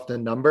moving off the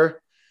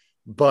number.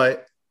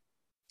 But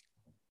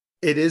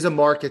it is a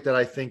market that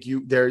I think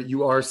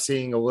you are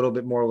seeing a little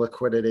bit more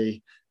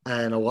liquidity,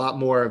 and a lot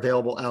more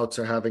available outs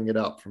are having it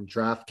up, from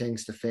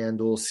DraftKings to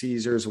FanDuel,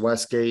 Caesars,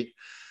 Westgate,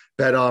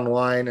 Bet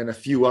Online, and a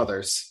few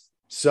others.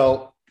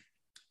 So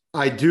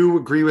I do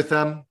agree with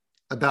them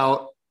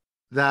about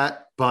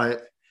that,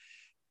 but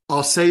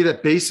I'll say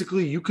that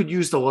basically you could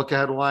use the look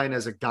ahead line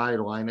as a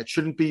guideline. It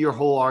shouldn't be your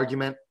whole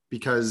argument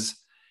because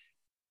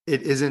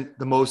it isn't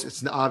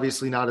it's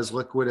obviously not as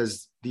liquid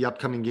as the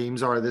upcoming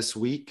games are this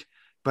week,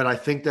 but I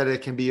think that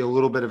it can be a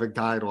little bit of a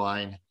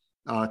guideline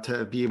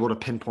to be able to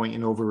pinpoint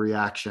an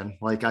overreaction,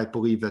 like I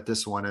believe that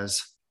this one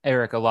is.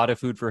 Eric, a lot of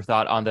food for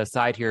thought on the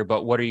side here,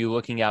 but what are you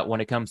looking at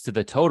when it comes to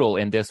the total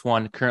in this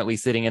one, currently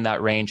sitting in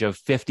that range of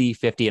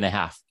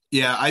 50.5?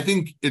 Yeah, I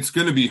think it's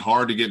going to be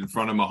hard to get in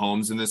front of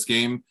Mahomes in this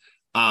game.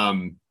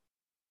 And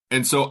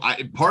so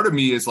part of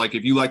me is like,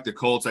 if you like the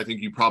Colts, I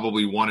think you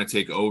probably want to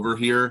take over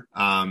here,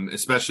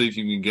 especially if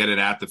you can get it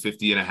at the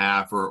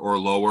 50.5 or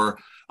lower.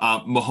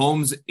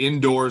 Mahomes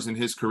indoors in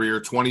his career,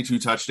 22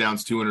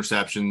 touchdowns, 2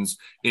 interceptions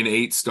in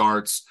 8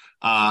 starts,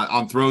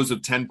 on throws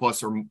of 10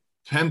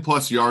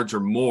 plus yards or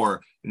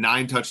more,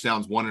 9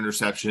 touchdowns, 1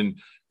 interception.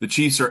 The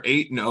Chiefs are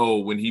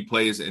 8-0 when he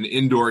plays an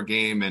indoor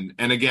game.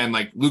 And again,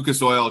 like Lucas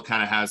Oil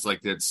kind of has like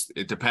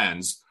it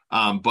depends.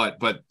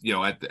 But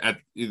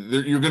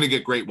you're going to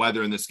get great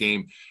weather in this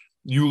game.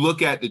 You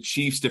look at the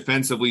Chiefs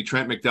defensively.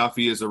 Trent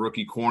McDuffie is a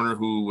rookie corner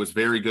who was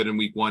very good in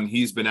week 1.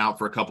 He's been out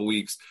for a couple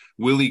weeks.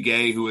 Willie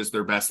Gay, who is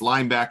their best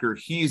linebacker,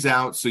 he's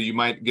out. So you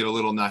might get a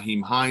little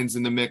Nyheim Hines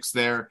in the mix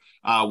there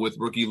with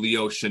rookie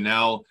Leo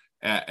Chanel,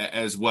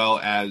 as well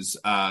as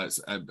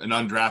an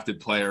undrafted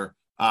player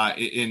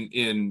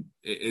in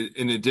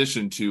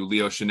addition to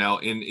Leo Chanel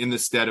in the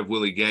stead of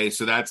Willie Gay.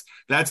 So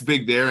that's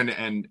big there.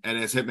 And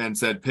as Hitman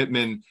said,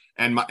 Pittman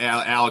and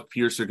Alec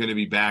Pierce are going to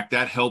be back.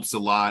 That helps a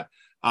lot.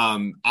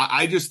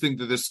 I just think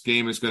that this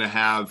game is going to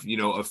have,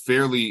 a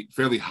fairly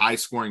high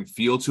scoring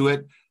feel to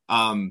it.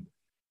 And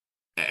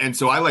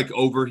so I like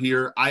over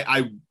here.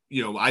 I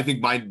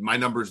think my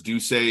numbers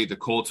do say the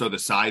Colts are the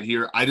side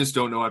here. I just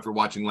don't know after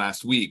watching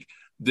last week.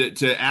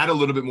 To add a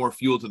little bit more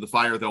fuel to the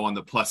fire, though, on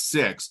the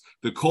 +6,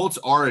 the Colts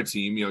are a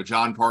team.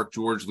 John Park,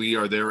 George Lee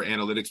are their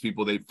analytics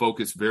people. They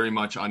focus very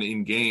much on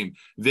in-game.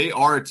 They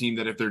are a team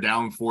that if they're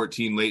down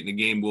 14 late in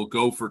the game, will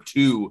go for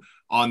 2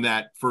 on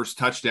that first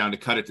touchdown to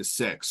cut it to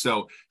 6.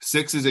 So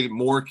 6 is a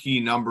more key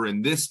number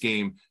in this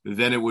game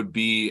than it would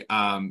be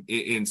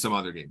in some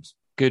other games.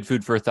 Good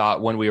food for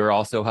thought when we were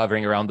also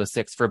hovering around the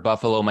 6 for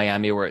Buffalo,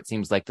 Miami, where it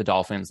seems like the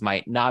Dolphins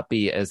might not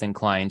be as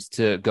inclined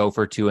to go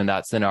for 2 in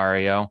that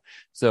scenario.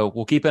 So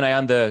we'll keep an eye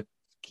on the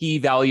key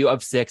value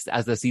of 6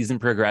 as the season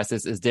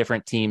progresses, as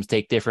different teams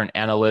take different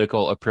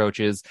analytical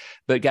approaches.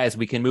 But guys,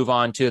 we can move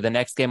on to the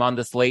next game on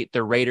the slate,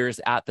 the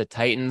Raiders at the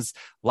Titans.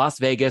 Las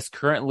Vegas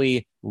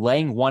currently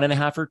laying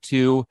 1.5 or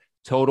 2,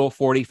 total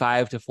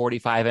 45 to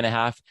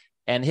 45.5.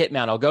 And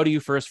Hitman, I'll go to you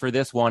first for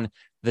this one.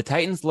 The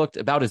Titans looked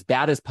about as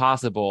bad as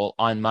possible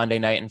on Monday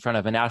night in front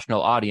of a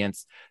national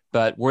audience,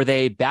 but were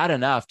they bad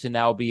enough to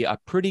now be a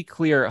pretty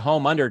clear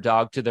home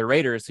underdog to the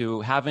Raiders,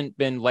 who haven't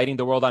been lighting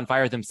the world on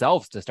fire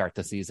themselves to start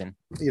the season?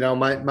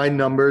 My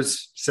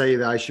numbers say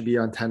that I should be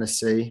on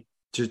Tennessee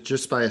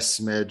just by a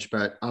smidge,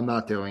 but I'm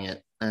not doing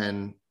it.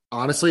 And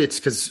honestly, it's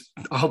because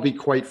I'll be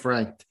quite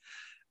frank.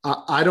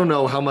 I don't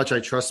know how much I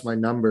trust my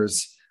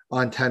numbers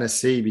on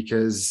Tennessee,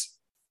 because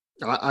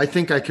I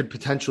think I could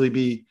potentially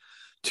be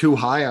too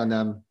high on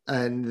them,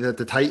 and that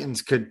the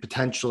Titans could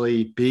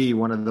potentially be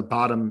one of the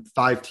bottom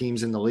 5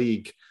 teams in the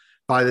league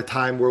by the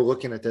time we're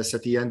looking at this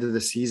at the end of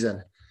the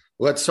season.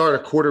 Let's start a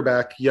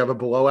quarterback. You have a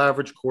below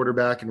average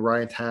quarterback in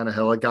Ryan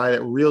Tannehill, a guy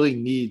that really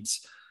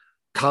needs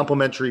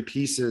complementary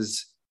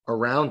pieces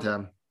around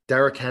him.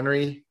 Derrick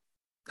Henry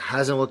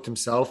hasn't looked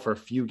himself for a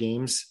few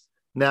games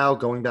now,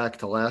 going back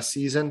to last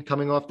season,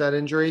 coming off that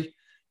injury.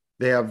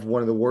 They have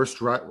one of the worst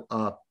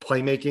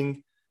playmakers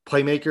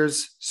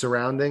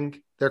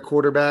surrounding their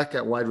quarterback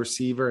at wide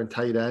receiver and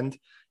tight end.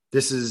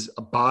 This is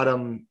a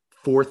bottom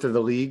 4th of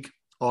the league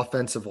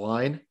offensive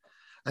line.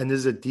 And this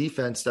is a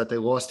defense that they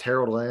lost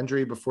Harold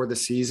Landry before the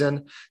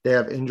season. They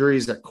have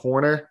injuries at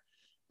corner.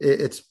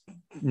 It's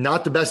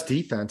not the best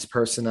defense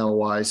personnel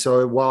wise.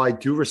 So while I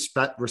do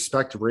respect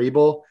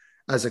Vrabel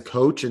as a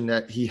coach, and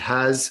that he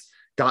has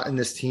gotten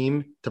this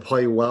team to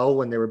play well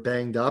when they were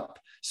banged up,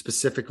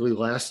 specifically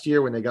last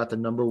year when they got the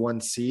number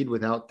 1 seed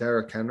without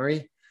Derrick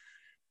Henry,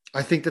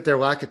 I think that their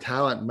lack of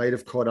talent might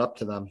have caught up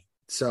to them.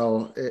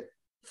 So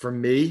for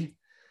me,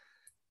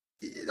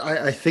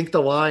 I think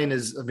the line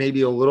is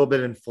maybe a little bit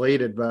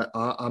inflated, but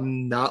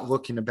I'm not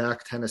looking to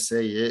back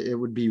Tennessee. It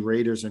would be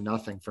Raiders or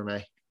nothing for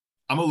me.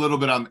 I'm a little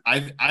bit on.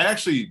 I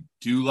actually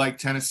do like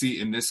Tennessee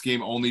in this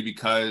game, only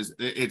because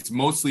it's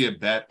mostly a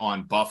bet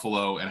on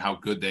Buffalo and how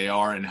good they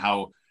are and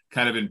how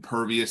kind of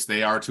impervious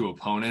they are to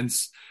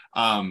opponents.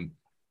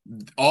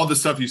 All the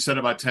stuff you said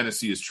about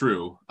Tennessee is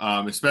true,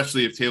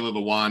 especially if Taylor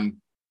Lewan,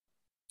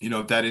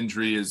 if that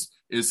injury is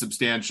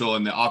substantial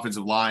and the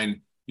offensive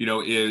line,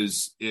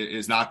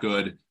 is not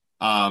good,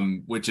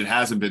 which it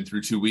hasn't been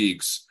through 2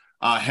 weeks.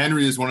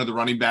 Henry is one of the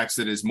running backs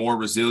that is more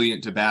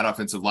resilient to bad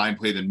offensive line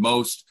play than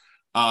most.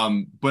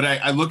 But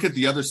I look at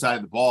the other side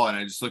of the ball, and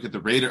I just look at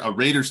a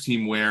Raiders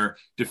team where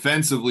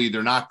defensively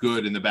they're not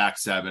good in the back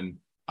 7.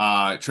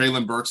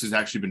 Treylon Burks has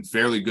actually been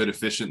fairly good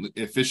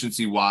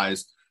efficiency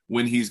wise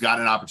when he's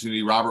got an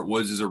opportunity. Robert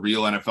Woods is a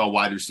real NFL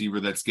wide receiver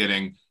that's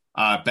getting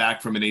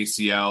back from an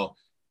ACL.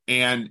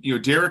 And,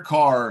 Derek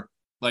Carr,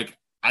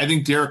 I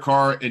think Derek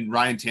Carr and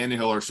Ryan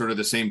Tannehill are sort of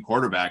the same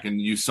quarterback.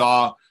 And you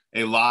saw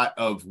a lot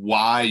of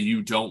why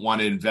you don't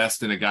want to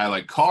invest in a guy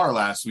like Carr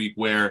last week,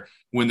 where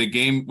when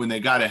they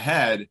got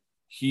ahead,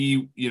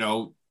 he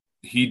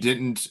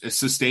didn't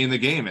sustain the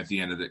game at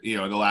the end of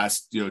the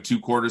last 2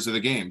 quarters of the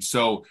game.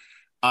 So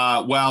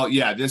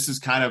this is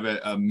kind of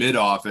a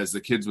mid-off, as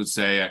the kids would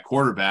say, at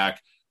quarterback.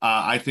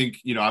 I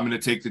think, I'm going to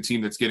take the team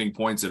that's getting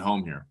points at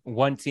home here.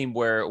 One team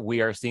where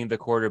we are seeing the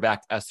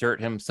quarterback assert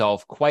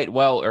himself quite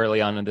well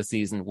early on in the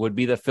season would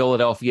be the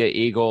Philadelphia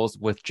Eagles,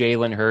 with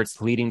Jalen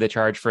Hurts leading the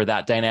charge for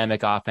that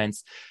dynamic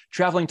offense.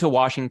 Traveling to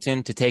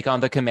Washington to take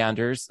on the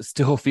Commanders.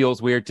 Still feels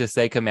weird to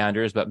say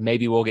Commanders, but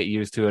maybe we'll get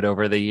used to it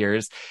over the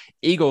years.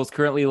 Eagles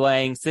currently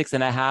laying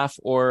 6.5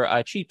 or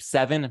a cheap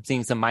 7. I'm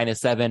seeing some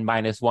 -7,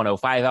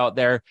 -105 out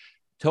there.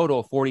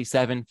 Total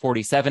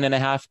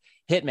 47.5.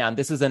 Hitman,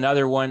 this is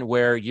another one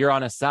where you're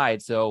on a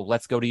side, so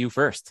let's go to you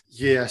first.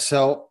 Yeah,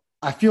 so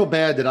I feel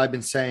bad that I've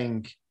been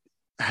saying,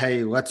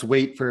 hey, let's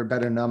wait for a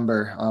better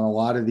number on a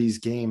lot of these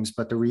games.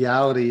 But the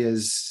reality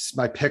is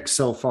my picks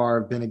so far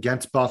have been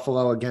against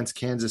Buffalo, against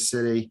Kansas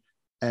City,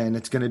 and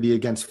it's going to be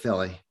against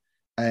Philly.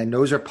 And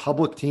those are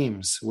public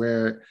teams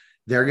where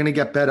they're going to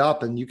get bet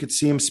up, and you could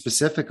see them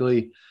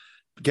specifically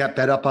get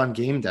bet up on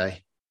game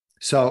day.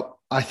 So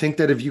I think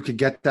that if you could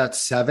get that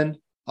 7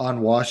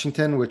 on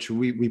Washington, which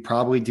we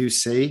probably do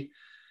see,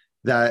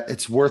 that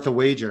it's worth a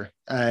wager.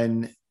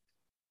 And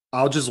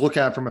I'll just look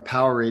at it from a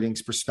power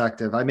ratings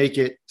perspective. I make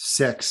it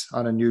 6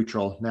 on a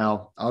neutral.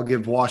 Now I'll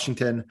give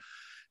Washington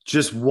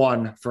just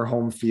 1 for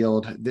home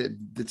field.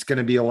 It's going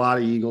to be a lot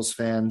of Eagles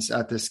fans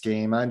at this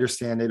game. I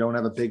understand they don't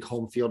have a big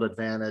home field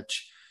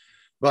advantage,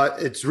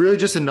 but it's really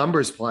just a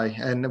numbers play.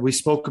 And we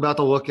spoke about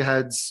the look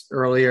aheads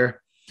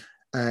earlier.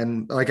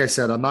 And like I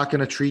said, I'm not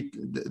going to treat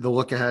the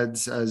look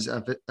aheads as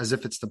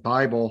if it's the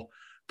Bible,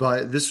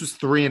 but this was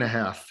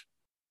 3.5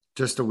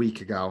 just a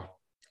week ago.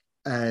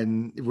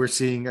 And we're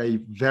seeing a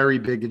very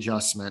big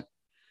adjustment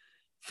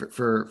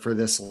for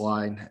this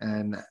line.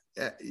 And,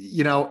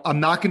 I'm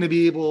not going to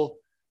be able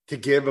to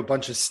give a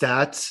bunch of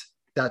stats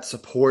that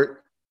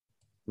support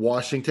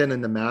Washington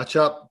in the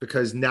matchup,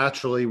 because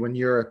naturally when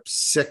you're a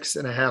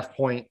 6.5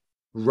 point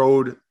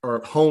road or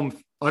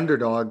home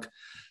underdog,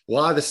 a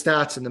lot of the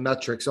stats and the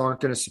metrics aren't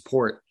going to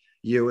support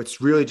you.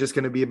 It's really just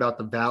going to be about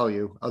the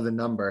value of the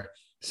number.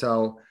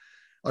 So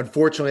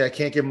unfortunately, I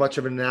can't give much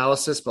of an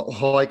analysis, but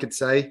all I could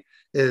say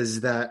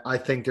is that I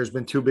think there's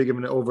been too big of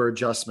an over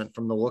adjustment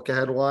from the look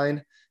ahead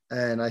line.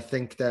 And I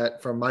think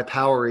that from my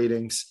power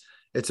ratings,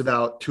 it's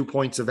about 2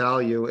 points of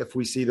value if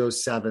we see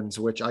those 7s,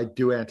 which I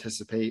do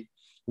anticipate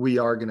we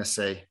are going to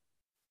see.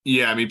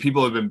 Yeah, I mean,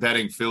 people have been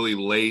betting Philly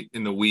late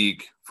in the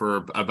week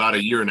for about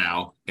a year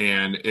now,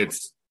 and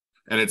it's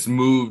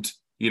moved.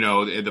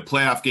 The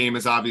playoff game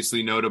is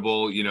obviously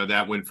notable.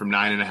 That went from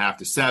 9.5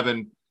 to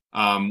 7.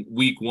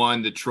 Week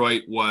 1,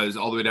 Detroit was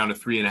all the way down to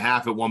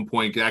 3.5 at one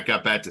point. That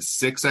got back to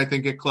 6, I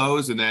think, at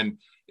close. And then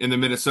in the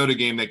Minnesota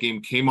game, that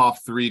game came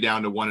off 3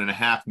 down to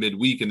 1.5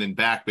 midweek, and then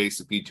back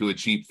basically to a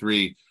cheap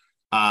 3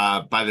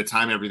 by the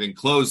time everything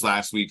closed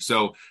last week.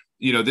 So,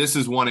 this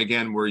is one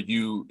again where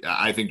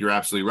I think you're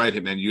absolutely right,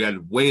 Hitman. You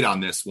had weight on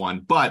this one,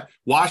 but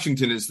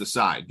Washington is the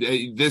side.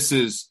 This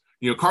is,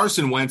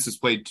 Carson Wentz has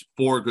played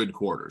 4 good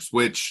quarters,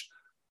 which,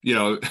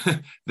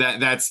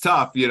 that's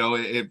tough,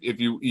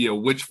 if you,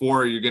 which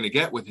 4 are you going to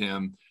get with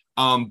him?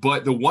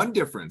 But the one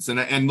difference,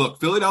 and look,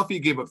 Philadelphia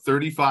gave up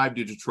 35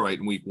 to Detroit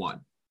in week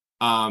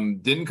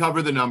 1. Didn't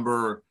cover the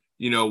number,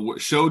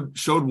 showed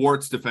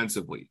warts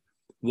defensively.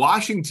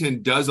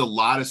 Washington does a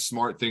lot of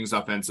smart things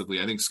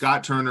offensively. I think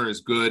Scott Turner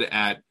is good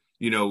at,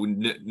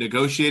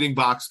 negotiating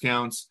box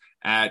counts,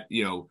 at,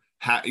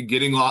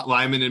 getting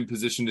linemen in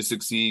position to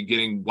succeed,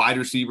 getting wide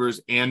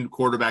receivers and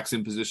quarterbacks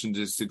in position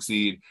to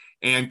succeed.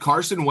 And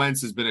Carson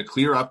Wentz has been a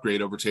clear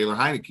upgrade over Taylor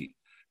Heineke.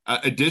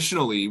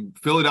 Additionally,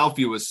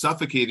 Philadelphia was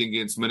suffocating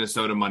against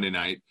Minnesota Monday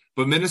night,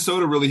 but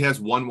Minnesota really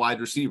has one wide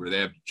receiver.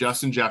 They have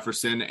Justin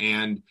Jefferson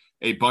and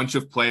a bunch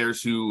of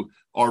players who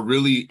are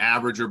really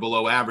average or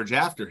below average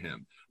after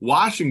him.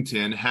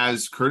 Washington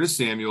has Curtis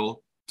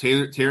Samuel,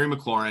 Terry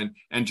McLaurin,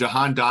 and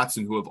Jahan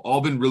Dotson, who have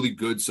all been really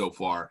good so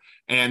far.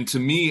 And to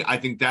me, I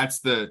think that's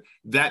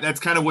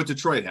kind of what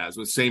Detroit has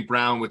with St.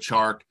 Brown, with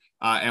Chark,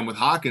 and with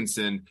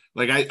Hawkinson.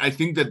 Like, I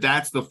think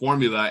that's the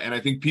formula. And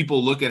I think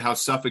people look at how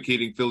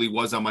suffocating Philly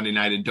was on Monday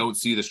night and don't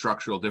see the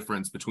structural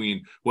difference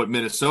between what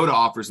Minnesota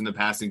offers in the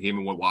passing game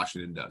and what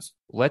Washington does.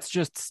 Let's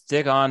just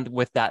stick on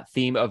with that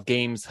theme of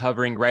games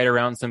hovering right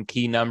around some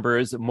key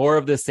numbers. More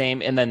of the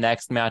same in the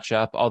next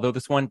matchup, although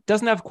this one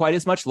doesn't have quite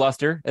as much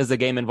luster as the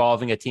game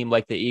involving a team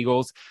like the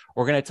Eagles.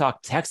 We're going to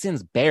talk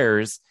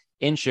Texans-Bears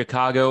in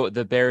Chicago.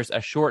 The Bears,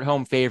 a short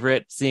home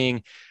favorite,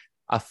 seeing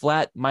a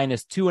flat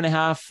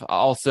 -2.5,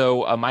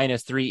 also a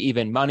 -3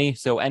 even money.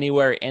 So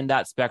anywhere in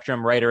that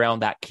spectrum, right around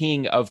that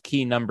king of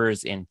key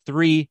numbers in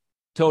 3,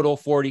 total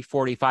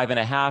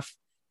 45.5.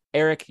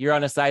 Eric, you're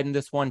on a side in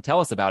this one. Tell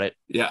us about it.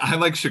 Yeah, I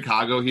like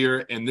Chicago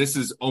here. And this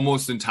is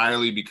almost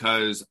entirely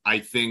because I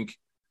think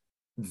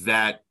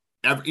that,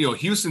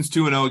 Houston's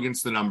 2-0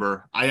 against the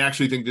number. I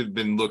actually think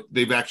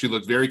they've actually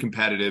looked very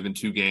competitive in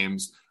 2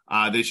 games.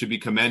 They should be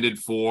commended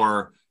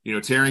for,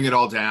 tearing it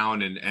all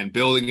down and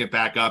building it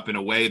back up in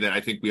a way that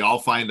I think we all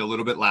find a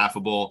little bit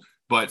laughable.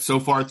 But so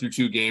far through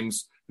 2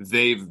 games,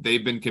 they've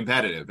been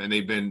competitive and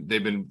they've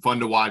been fun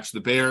to watch. The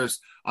Bears,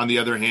 on the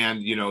other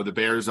hand, the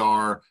Bears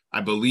are,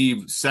 I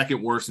believe,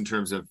 second worst in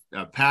terms of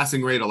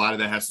passing rate. A lot of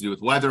that has to do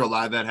with weather. A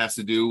lot of that has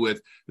to do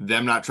with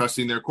them not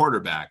trusting their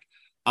quarterback.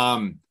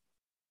 But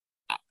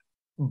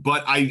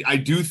I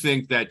do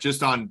think that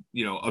just on,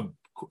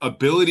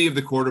 ability of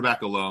the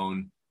quarterback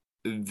alone,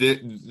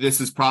 this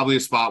is probably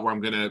a spot where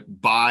I'm going to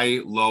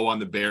buy low on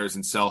the Bears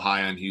and sell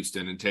high on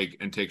Houston and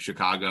take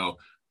Chicago.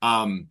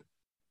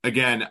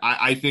 Again,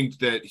 I think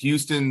that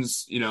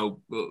Houston's,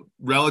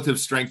 relative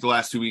strength the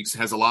last 2 weeks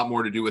has a lot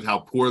more to do with how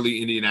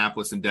poorly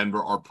Indianapolis and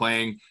Denver are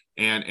playing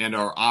and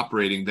are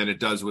operating than it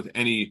does with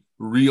any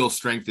real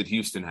strength that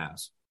Houston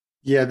has.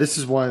 Yeah, this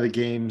is one of the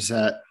games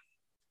that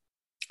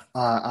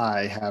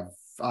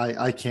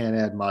I can't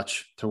add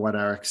much to what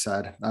Eric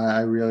said.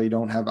 I really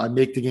don't have – I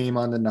make the game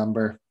on the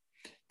number,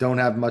 don't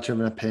have much of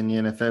an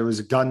opinion. If it was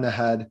a gun to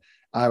head,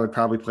 I would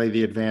probably play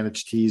the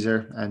advantage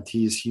teaser and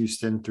tease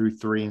Houston through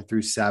 3 and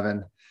through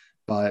 7.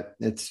 But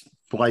it's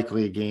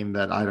likely a game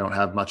that I don't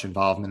have much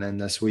involvement in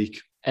this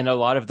week. And a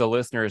lot of the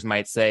listeners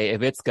might say,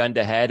 if it's gun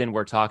to head and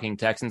we're talking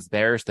Texans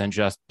Bears, then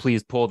just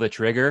please pull the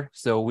trigger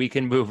so we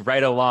can move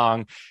right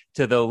along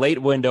to the late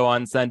window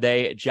on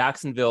Sunday.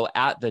 Jacksonville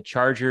at the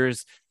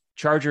Chargers.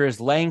 Chargers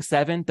laying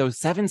 7. Those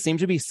 7 seem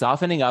to be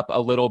softening up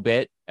a little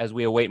bit as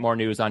we await more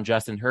news on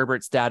Justin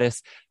Herbert's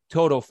status.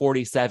 Total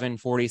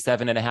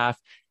 47.5.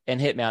 And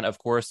Hitman, of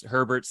course,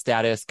 Herbert's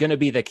status going to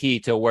be the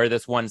key to where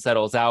this one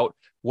settles out.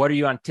 What are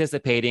you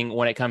anticipating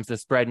when it comes to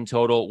spread and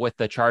total with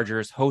the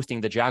Chargers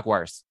hosting the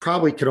Jaguars?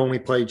 Probably could only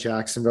play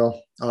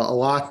Jacksonville. A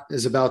lot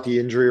is about the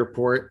injury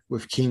report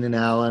with Keenan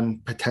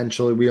Allen.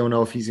 Potentially, we don't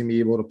know if he's going to be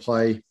able to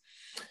play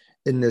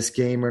in this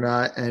game or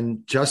not.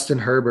 And Justin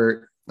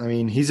Herbert, I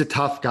mean, he's a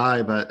tough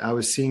guy, but I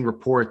was seeing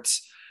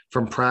reports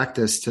from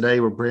practice today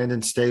where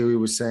Brandon Staley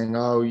was saying,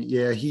 oh,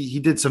 yeah, he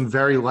did some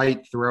very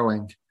light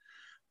throwing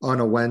on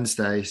a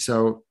Wednesday.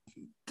 So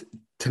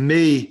to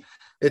me,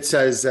 it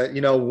says that,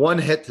 one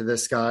hit to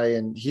this guy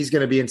and he's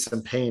going to be in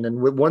some pain. And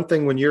one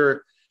thing when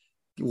you're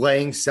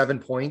laying 7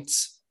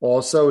 points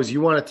also is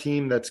you want a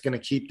team that's going to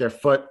keep their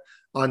foot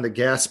on the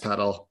gas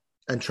pedal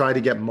and try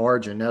to get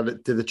margin. Now,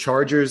 do the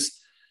Chargers,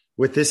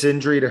 with this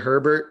injury to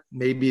Herbert,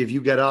 maybe if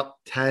you get up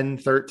 10,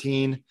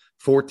 13,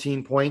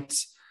 14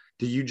 points,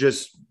 do you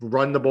just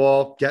run the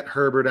ball, get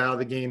Herbert out of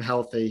the game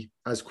healthy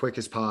as quick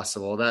as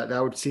possible?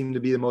 That would seem to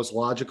be the most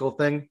logical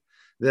thing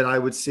that I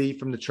would see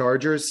from the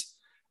Chargers.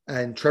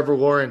 And Trevor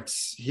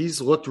Lawrence, he's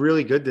looked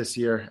really good this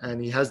year,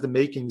 and he has the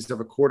makings of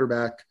a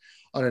quarterback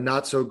on a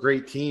not so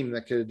great team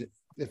that could,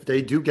 if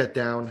they do get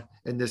down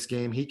in this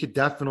game, he could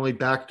definitely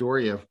backdoor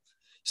you.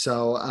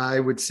 So I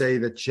would say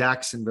that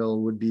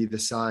Jacksonville would be the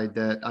side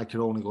that I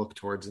could only look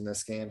towards in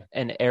this game.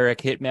 And Eric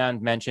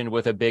Hitman mentioned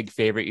with a big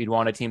favorite, you'd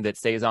want a team that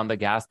stays on the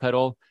gas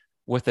pedal.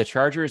 With the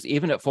Chargers,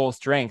 even at full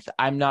strength,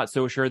 I'm not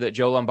so sure that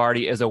Joe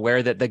Lombardi is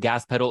aware that the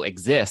gas pedal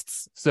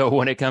exists. So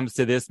when it comes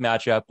to this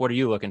matchup, what are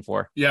you looking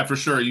for? Yeah, for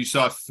sure. You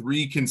saw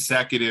 3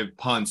 consecutive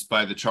punts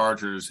by the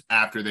Chargers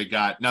after they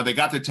got the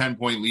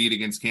 10-point lead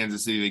against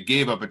Kansas City. They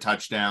gave up a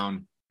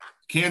touchdown.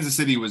 Kansas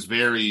City was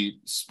very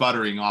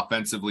sputtering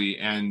offensively,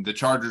 and the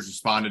Chargers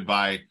responded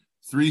by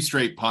 3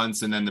 straight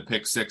punts and then the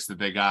pick 6 that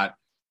they got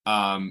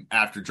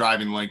after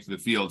driving the length of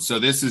the field. So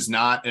this is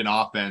not an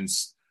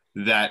offense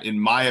that, in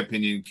my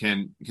opinion,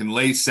 can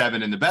lay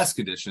 7 in the best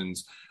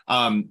conditions.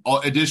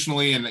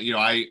 Additionally, and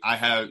I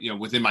have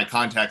within my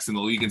contacts in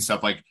the league and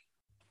stuff, like,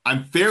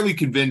 I'm fairly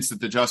convinced that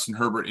the Justin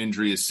Herbert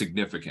injury is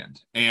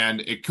significant,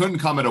 and it couldn't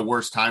come at a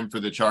worse time for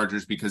the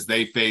Chargers because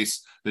they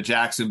face the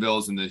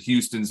Jacksonvilles and the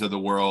Houstons of the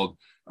world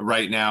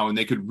right now, and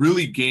they could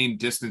really gain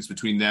distance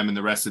between them and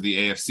the rest of the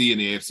AFC and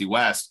the AFC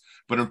West.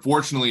 But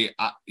unfortunately,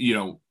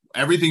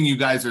 everything you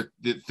guys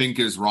think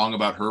is wrong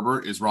about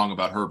Herbert is wrong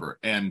about Herbert.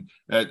 And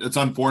it's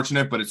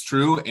unfortunate, but it's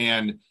true.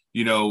 And,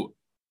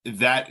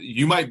 that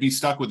you might be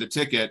stuck with a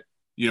ticket,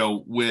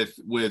 with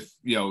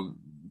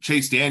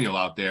Chase Daniel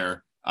out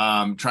there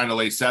trying to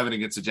lay 7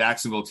 against a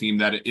Jacksonville team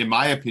that, in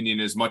my opinion,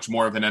 is much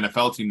more of an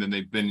NFL team than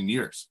they've been in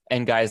years.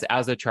 And guys,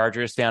 as a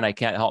Chargers fan, I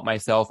can't help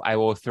myself. I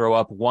will throw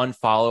up one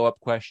follow-up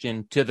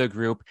question to the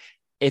group.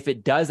 If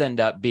it does end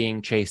up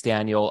being Chase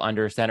Daniel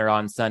under center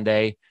on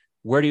Sunday,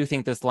 where do you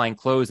think this line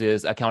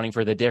closes, accounting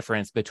for the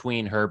difference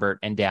between Herbert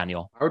and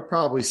Daniel? I would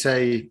probably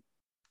say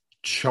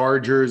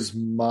Chargers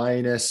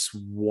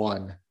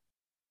 -1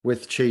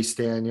 with Chase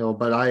Daniel.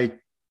 But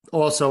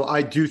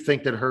I do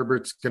think that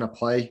Herbert's going to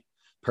play,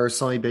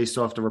 personally, based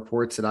off the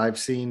reports that I've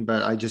seen.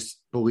 But I just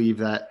believe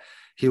that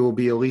he will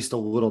be at least a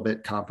little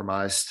bit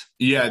compromised.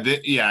 Yeah,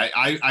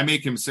 I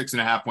make him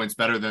 6.5 points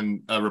better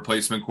than a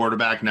replacement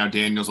quarterback. Now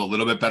Daniel's a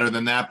little bit better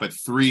than that, but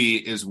 3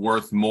 is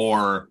worth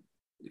more.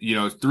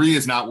 3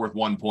 is not worth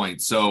 1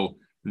 point. So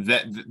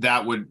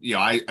that would,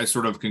 I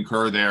sort of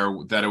concur there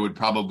that it would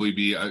probably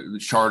be a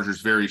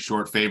Chargers very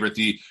short favorite.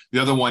 The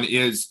other one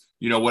is,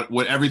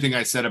 what everything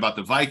I said about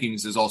the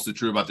Vikings is also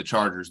true about the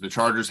Chargers. The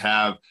Chargers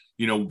have,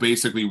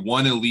 basically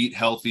one elite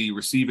healthy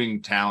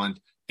receiving talent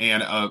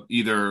and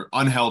either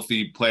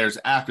unhealthy players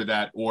after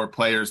that or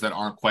players that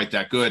aren't quite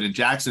that good. And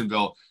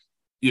Jacksonville,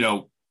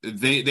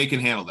 they can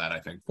handle that, I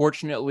think.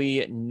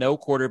 Fortunately, no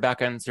quarterback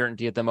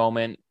uncertainty at the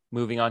moment.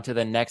 Moving on to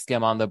the next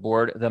game on the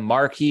board, the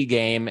marquee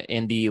game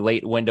in the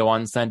late window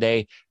on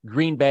Sunday,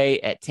 Green Bay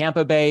at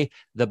Tampa Bay.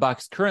 The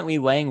Bucs currently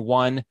laying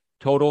 1,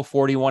 total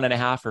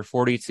 41.5 or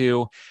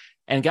 42.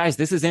 And guys,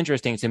 this is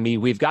interesting to me.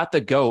 We've got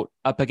the GOAT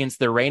up against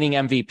the reigning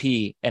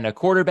MVP in a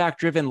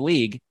quarterback-driven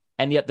league,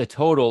 and yet the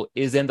total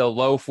is in the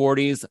low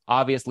 40s.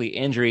 Obviously,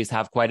 injuries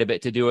have quite a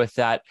bit to do with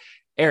that.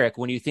 Eric,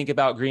 when you think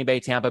about Green Bay,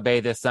 Tampa Bay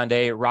this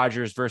Sunday,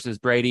 Rodgers versus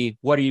Brady,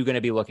 what are you going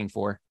to be looking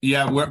for?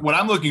 Yeah, what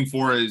I'm looking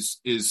for is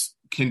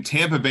can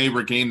Tampa Bay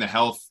regain the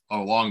health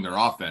along their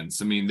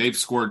offense? I mean, they've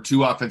scored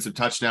 2 offensive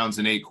touchdowns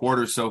in 8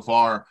 quarters so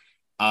far.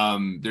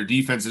 Their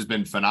defense has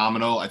been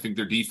phenomenal. I think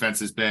their defense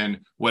has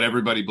been what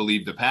everybody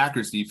believed the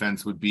Packers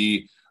defense would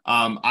be.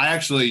 I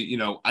actually,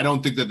 I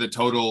don't think that the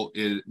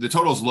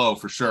total's low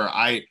for sure.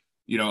 I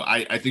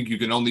think you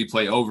can only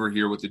play over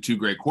here with the 2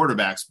 great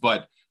quarterbacks,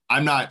 but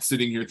I'm not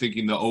sitting here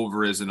thinking the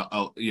over isn't,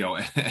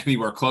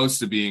 anywhere close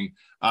to being,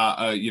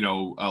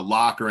 a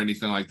lock or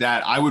anything like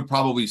that. I would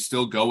probably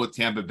still go with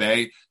Tampa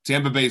Bay.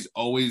 Tampa Bay's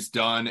always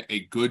done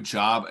a good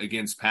job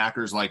against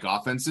Packers-like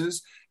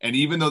offenses. And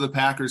even though the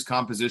Packers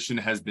composition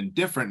has been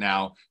different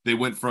now, they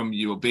went from,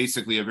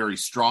 basically a very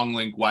strong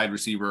link wide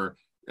receiver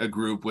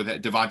group with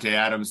Devontae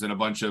Adams and a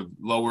bunch of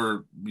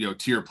lower,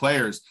 tier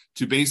players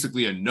to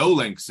basically a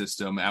no-link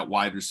system at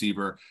wide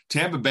receiver.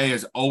 Tampa Bay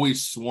has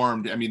always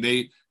swarmed. I mean,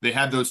 they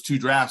had those 2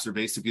 drafts, or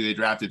basically they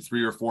drafted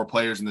 3 or 4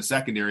 players in the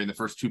secondary in the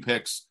first 2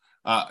 picks,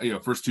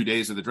 first 2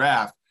 days of the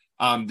draft.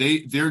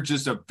 They're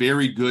just a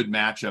very good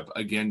matchup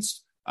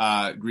against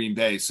Green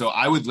Bay. So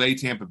I would lay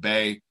Tampa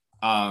Bay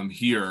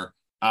here.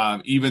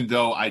 Even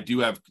though I do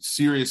have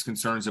serious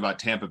concerns about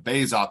Tampa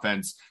Bay's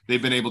offense,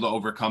 they've been able to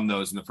overcome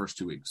those in the first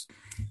 2 weeks.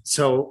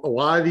 So a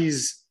lot of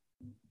these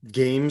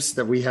games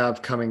that we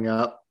have coming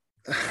up,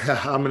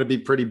 I'm going to be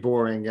pretty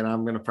boring, and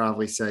I'm going to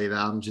probably say that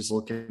I'm just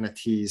looking to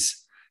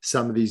tease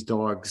some of these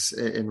dogs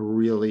in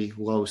really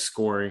low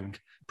scoring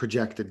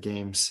projected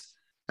games.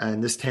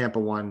 And this Tampa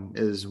one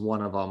is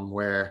one of them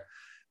where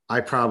I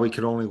probably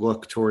could only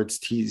look towards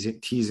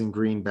teasing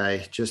Green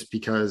Bay, just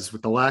because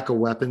with the lack of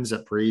weapons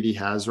that Brady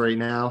has right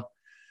now,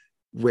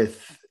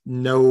 with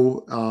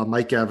no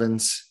Mike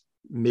Evans,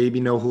 maybe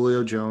no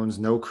Julio Jones,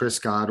 no Chris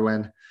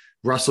Godwin,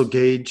 Russell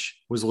Gage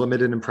was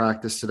limited in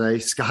practice today.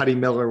 Scotty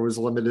Miller was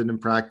limited in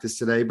practice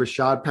today.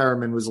 Brashad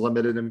Perriman was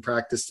limited in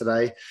practice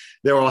today.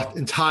 Their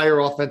entire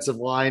offensive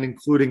line,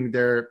 including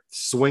their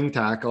swing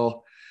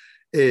tackle,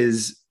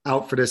 is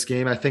out for this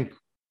game. I think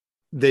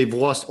they've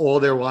lost all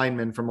their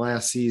linemen from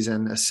last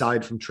season,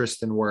 aside from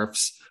Tristan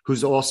Wirfs,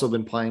 who's also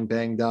been playing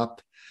banged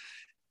up.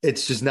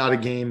 It's just not a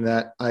game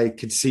that I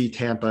could see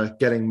Tampa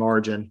getting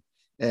margin.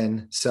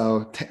 And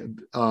so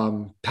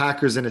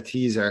Packers in a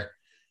teaser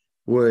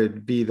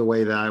would be the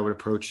way that I would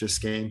approach this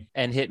game.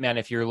 And Hitman,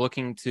 if you're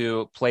looking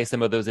to play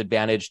some of those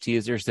advantage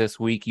teasers this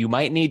week, you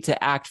might need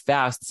to act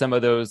fast. Some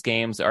of those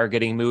games are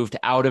getting moved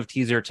out of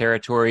teaser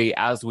territory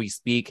as we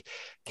speak.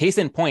 Case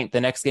in point, the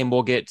next game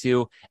we'll get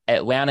to,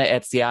 Atlanta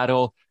at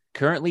Seattle,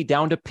 currently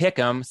down to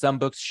Pick'em. Some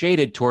books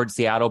shaded towards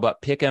Seattle,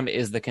 but Pick'em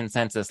is the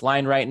consensus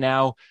line right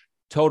now.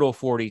 Total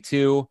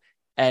 42.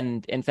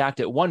 And in fact,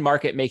 at one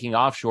market making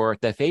offshore,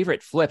 the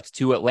favorite flipped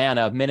to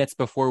Atlanta minutes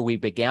before we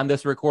began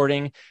this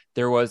recording.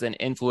 There was an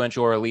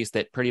influential release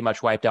that pretty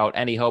much wiped out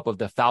any hope of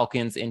the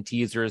Falcons in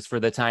teasers for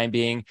the time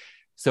being.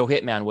 So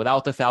Hitman,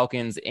 without the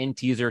Falcons in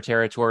teaser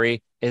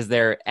territory, is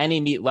there any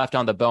meat left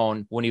on the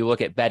bone when you look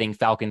at betting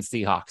Falcons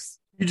Seahawks?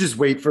 You just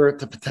wait for it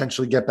to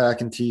potentially get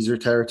back in teaser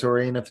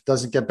territory. And if it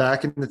doesn't get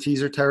back in the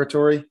teaser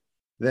territory,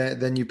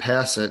 then you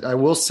pass it. I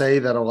will say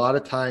that a lot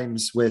of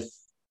times with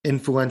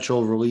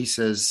influential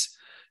releases,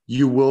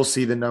 you will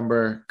see the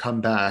number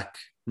come back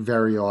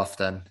very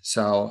often.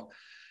 So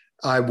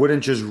I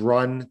wouldn't just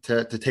run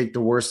to take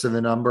the worst of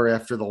the number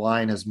after the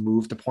line has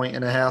moved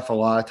 1.5. A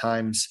lot of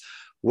times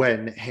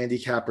when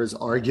handicappers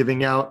are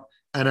giving out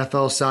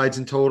NFL sides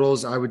and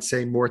totals, I would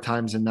say more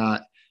times than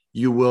not,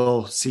 you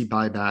will see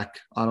buyback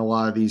on a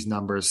lot of these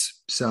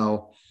numbers.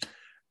 So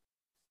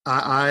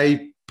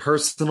I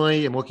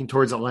personally am looking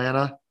towards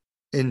Atlanta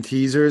in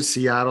teasers.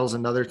 Seattle's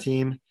another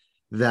team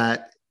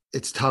that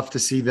it's tough to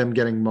see them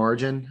getting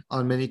margin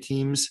on many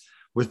teams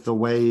with the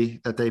way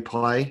that they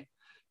play.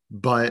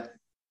 But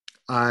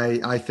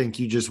I think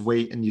you just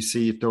wait and you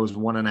see if those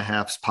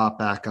 1.5s pop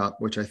back up,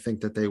 which I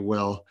think that they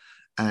will.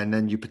 And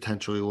then you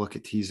potentially look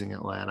at teasing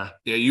Atlanta.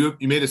 Yeah, you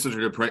made such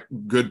a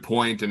good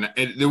point. And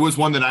there was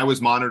one that I was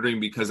monitoring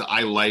because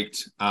I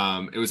liked,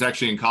 it was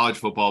actually in college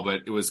football,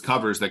 but it was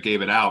Covers that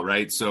gave it out,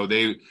 right? So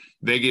they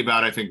gave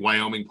out, I think,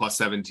 Wyoming plus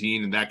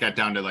 17, and that got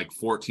down to like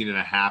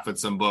 14.5 at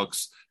some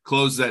books.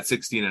 Closes at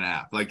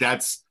 16.5. Like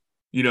that's,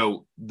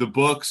 the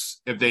books,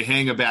 if they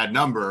hang a bad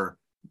number,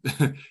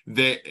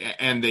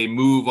 they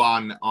move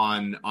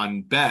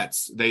on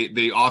bets,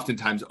 they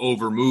oftentimes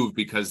overmove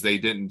because they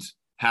didn't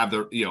have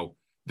the,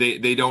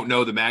 they don't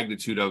know the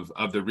magnitude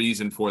of the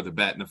reason for the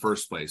bet in the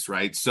first place.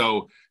 Right.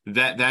 So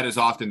that is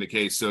often the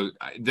case. So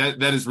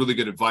that is really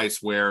good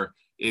advice, where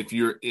if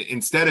you're,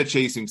 instead of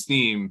chasing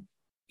steam,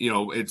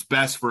 it's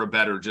best for a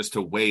bettor just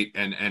to wait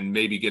and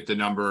maybe get the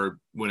number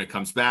when it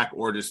comes back,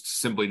 or just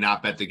simply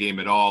not bet the game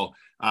at all.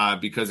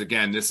 Because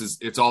again,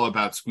 it's all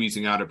about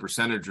squeezing out a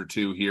percentage or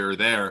two here or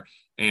there.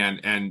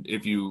 And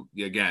if you,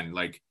 again,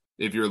 like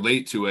if you're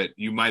late to it,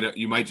 you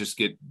might just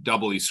get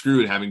doubly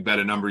screwed having bet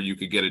a number you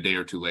could get a day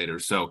or two later.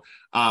 So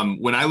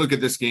when I look at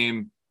this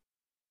game,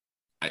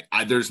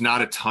 there's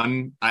not a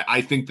ton. I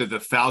think that the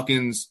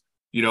Falcons,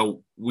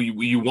 you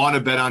want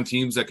to bet on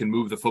teams that can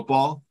move the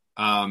football.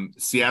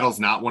 Seattle's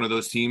not one of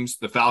those teams.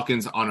 The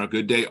Falcons on a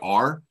good day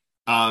are.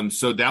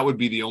 So that would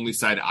be the only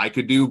side I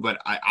could do, but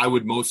I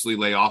would mostly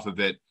lay off of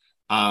it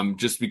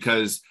just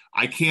because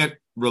I can't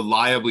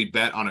reliably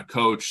bet on a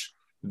coach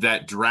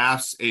that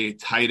drafts a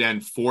tight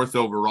end 4th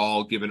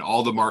overall, given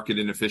all the market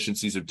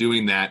inefficiencies of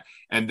doing that,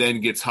 and then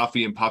gets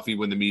huffy and puffy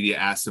when the media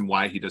asks him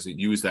why he doesn't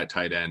use that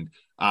tight end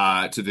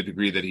to the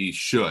degree that he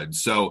should.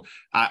 So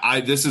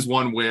this is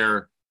one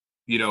where,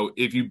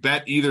 if you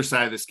bet either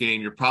side of this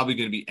game, you're probably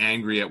going to be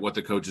angry at what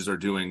the coaches are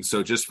doing.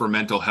 So just for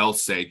mental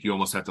health's sake, you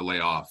almost have to lay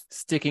off.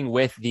 Sticking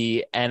with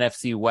the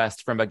NFC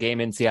West, from a game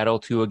in Seattle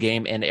to a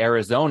game in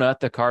Arizona,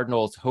 the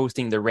Cardinals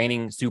hosting the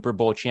reigning Super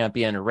Bowl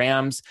champion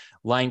Rams.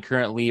 Line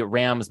currently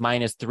Rams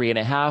minus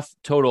 3.5,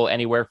 total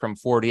anywhere from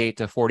 48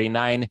 to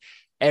 49.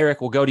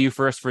 Eric, we'll go to you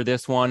first for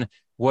this one.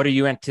 What are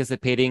you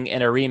anticipating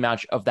in a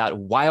rematch of that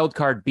wild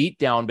card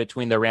beatdown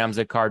between the Rams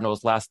and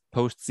Cardinals last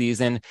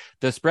postseason?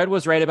 The spread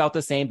was right about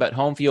the same, but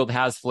home field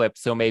has flipped,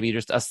 so maybe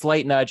just a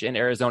slight nudge in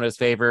Arizona's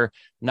favor.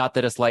 Not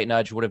that a slight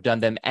nudge would have done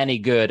them any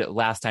good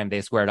last time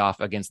they squared off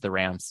against the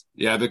Rams.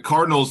 Yeah, the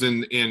Cardinals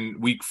in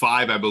week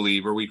 5, I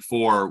believe, or week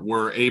 4,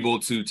 were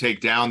able to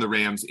take down the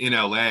Rams in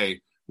LA,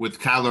 with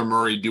Kyler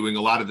Murray doing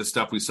a lot of the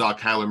stuff we saw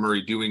Kyler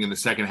Murray doing in the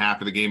second half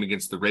of the game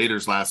against the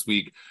Raiders last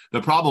week.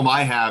 The problem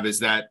I have is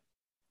that,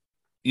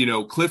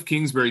 Cliff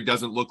Kingsbury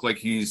doesn't look like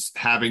he's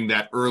having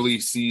that early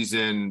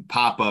season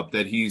pop-up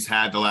that he's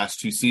had the last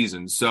 2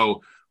 seasons.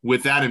 So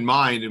with that in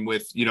mind, and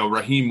with,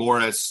 Raheem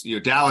Morris,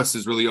 Dallas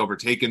has really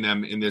overtaken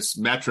them in this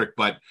metric,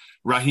 but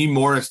Raheem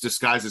Morris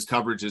disguises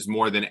coverages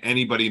more than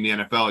anybody in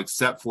the NFL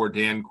except for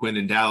Dan Quinn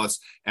in Dallas.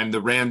 And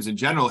the Rams in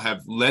general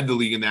have led the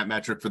league in that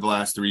metric for the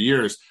last 3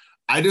 years.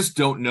 I just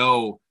don't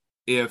know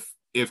if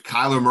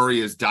Kyler Murray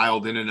is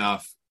dialed in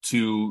enough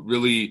to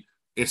really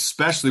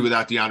especially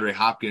without DeAndre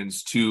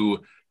Hopkins, to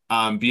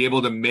be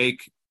able to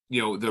make,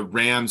 the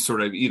Rams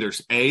sort of either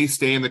A,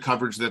 stay in the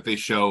coverage that they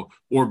show,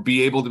 or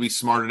be able to be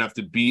smart enough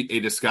to beat a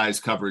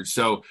disguised coverage.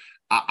 So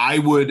I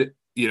would,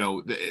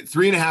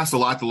 3.5 is a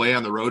lot to lay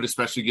on the road,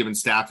 especially given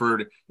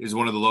Stafford is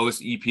one of the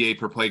lowest EPA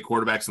per play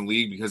quarterbacks in the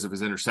league because of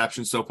his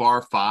interceptions so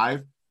far,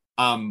 5.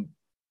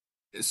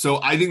 So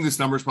I think this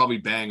number is probably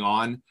bang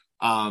on.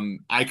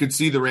 I could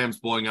see the Rams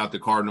blowing out the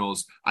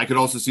Cardinals. I could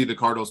also see the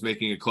Cardinals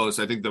making it close.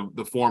 I think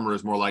the former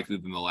is more likely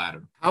than the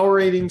latter. Power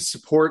ratings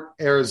support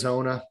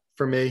Arizona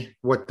for me.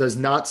 What does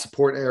not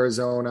support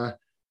Arizona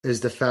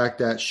is the fact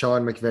that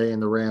Sean McVay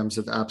and the Rams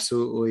have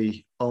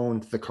absolutely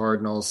owned the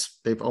Cardinals.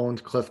 They've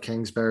owned Cliff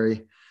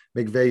Kingsbury.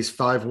 McVay's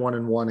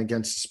 5-1-1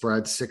 against the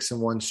spread,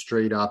 6-1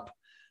 straight up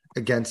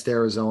against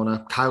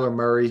Arizona. Kyler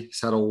Murray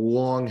has had a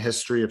long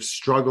history of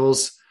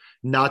struggles,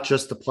 not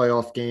just the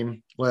playoff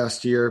game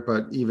last year,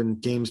 but even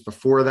games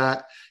before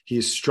that.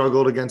 He's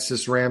struggled against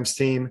this Rams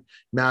team.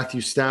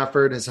 Matthew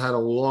Stafford has had a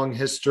long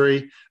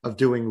history of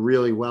doing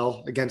really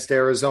well against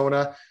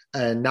Arizona.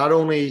 And not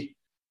only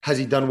has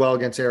he done well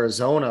against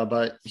Arizona,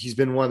 but he's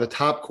been one of the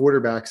top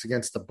quarterbacks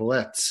against the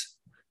blitz.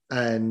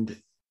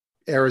 And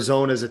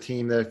Arizona is a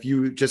team that if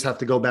you just have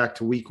to go back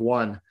to week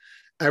 1,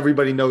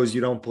 everybody knows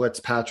you don't blitz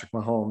Patrick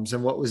Mahomes.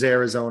 And what was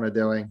Arizona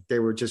doing? They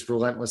were just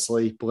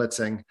relentlessly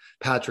blitzing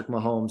Patrick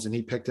Mahomes, and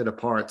he picked it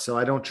apart. So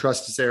I don't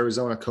trust this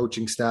Arizona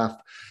coaching staff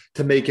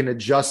to make an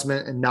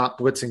adjustment and not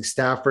blitzing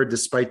Stafford,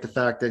 despite the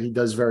fact that he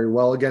does very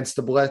well against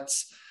the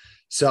blitz.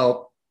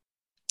 So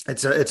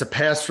it's a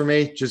pass for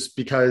me, just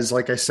because,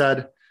 like I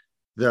said,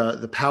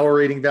 the power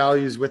rating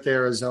values with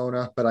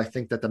Arizona, but I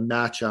think that the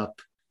matchup,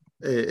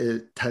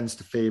 it tends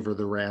to favor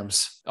the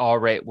Rams. All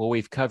right. Well,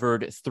 we've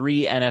covered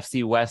 3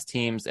 NFC West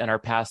teams in our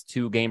past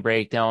 2 game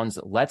breakdowns.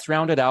 Let's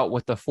round it out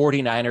with the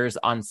 49ers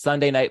on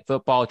Sunday Night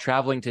Football,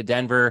 traveling to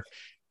Denver.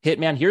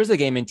 Hitman, here's a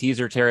game in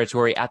teaser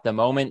territory at the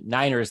moment.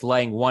 Niners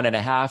laying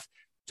 1.5,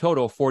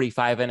 total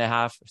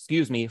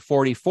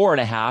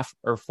 44.5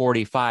 or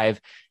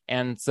 45.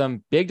 And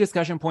some big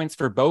discussion points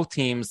for both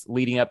teams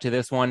leading up to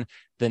this one.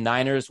 The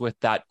Niners with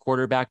that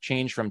quarterback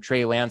change from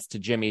Trey Lance to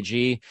Jimmy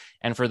G.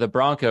 And for the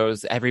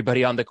Broncos,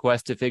 everybody on the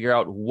quest to figure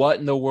out what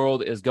in the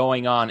world is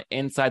going on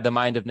inside the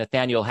mind of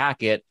Nathaniel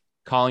Hackett,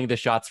 calling the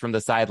shots from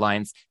the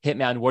sidelines.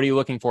 Hitman, what are you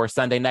looking for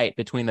Sunday night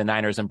between the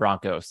Niners and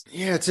Broncos?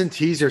 Yeah, it's in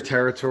teaser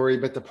territory,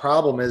 but the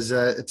problem is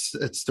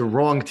it's the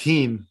wrong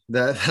team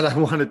that I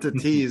wanted to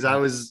tease.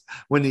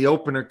 When the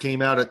opener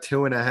came out at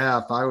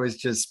 2.5, I was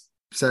just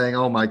saying,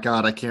 oh my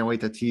God, I can't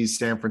wait to tease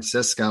San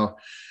Francisco.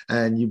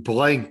 And you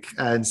blink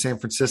and San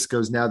Francisco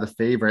is now the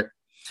favorite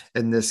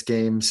in this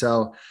game.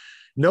 So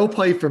no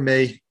play for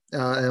me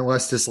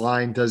unless this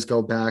line does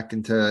go back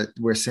into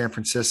where San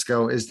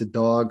Francisco is the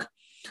dog.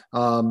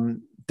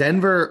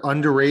 Denver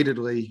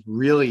underratedly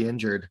really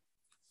injured.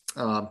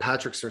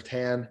 Patrick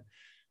Surtain,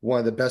 one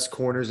of the best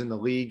corners in the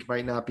league,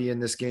 might not be in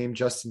this game.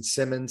 Justin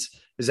Simmons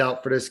is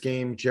out for this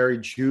game. Jerry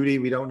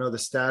Jeudy, we don't know the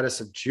status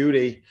of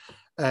Jeudy.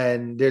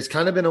 And there's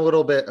kind of been a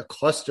little bit of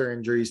cluster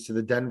injuries to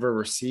the Denver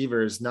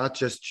receivers. Not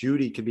just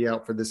Jeudy could be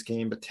out for this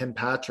game, but Tim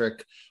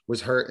Patrick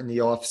was hurt in the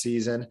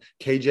offseason.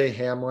 KJ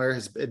Hamler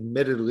has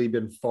admittedly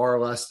been far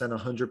less than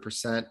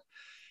 100%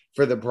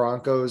 for the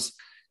Broncos.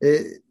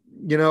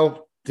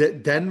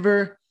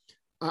 Denver,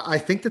 I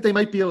think that they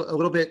might be a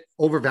little bit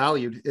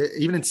overvalued,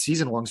 even in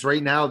season longs.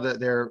 Right now,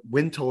 their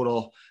win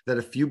total that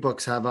a few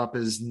books have up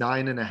is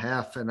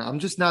 9.5. And I'm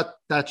just not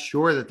that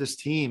sure that this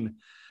team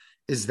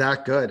is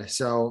that good.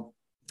 So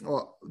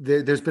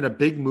there's been a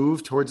big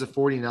move towards the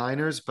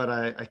 49ers, but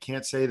I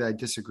can't say that I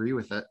disagree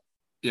with it.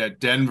 Yeah,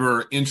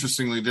 Denver,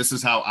 interestingly, this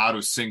is how out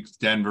of sync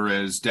Denver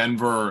is.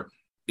 Denver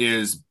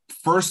is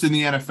first in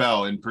the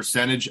NFL in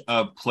percentage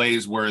of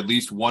plays where at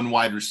least one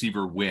wide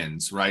receiver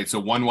wins, right? So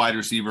one wide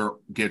receiver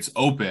gets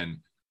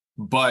open,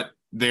 but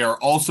they are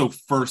also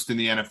first in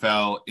the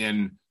NFL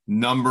in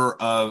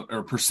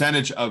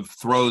percentage of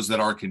throws that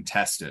are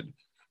contested,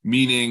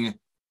 meaning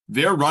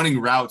they're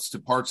running routes to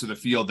parts of the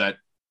field that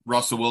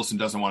Russell Wilson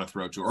doesn't want to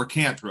throw to or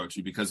can't throw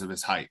to because of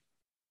his height.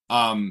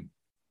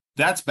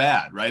 That's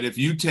bad, right? If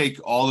you take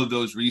all of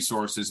those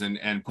resources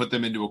and put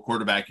them into a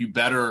quarterback, you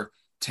better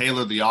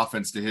tailor the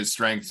offense to his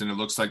strengths. And it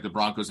looks like the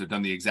Broncos have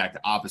done the exact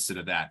opposite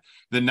of that.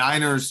 The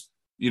Niners,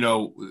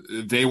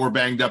 they were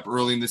banged up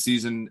early in the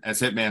season.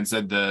 As Hitman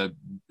said, the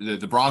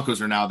Broncos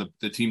are now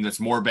the team that's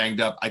more banged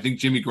up. I think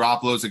Jimmy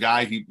Garoppolo is a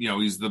guy,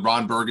 he's the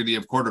Ron Burgundy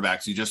of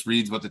quarterbacks. He just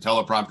reads what the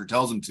teleprompter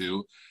tells him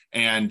to.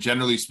 And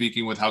generally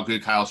speaking, with how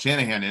good Kyle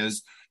Shanahan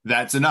is,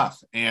 that's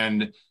enough.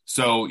 And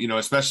so,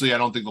 especially I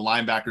don't think the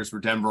linebackers for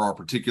Denver are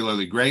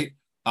particularly great.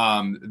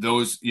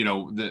 Those,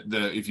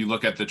 if you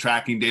look at the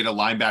tracking data,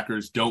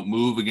 linebackers don't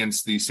move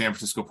against the San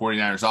Francisco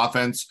 49ers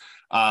offense.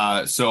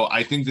 So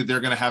I think that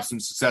they're going to have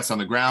some success on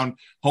the ground.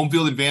 Home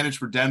field advantage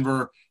for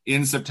Denver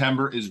in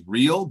September is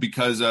real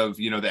because of,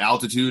 the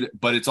altitude,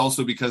 but it's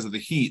also because of the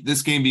heat.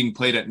 This game being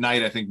played at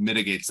night, I think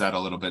mitigates that a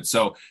little bit.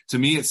 So to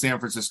me, it's San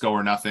Francisco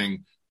or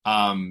nothing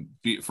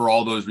for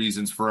all those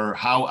reasons, for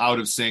how out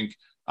of sync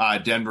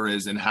Denver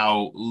is and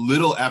how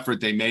little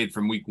effort they made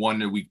from week 1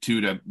 to week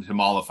 2 to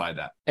mollify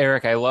that.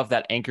 Eric, I love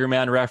that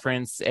Anchorman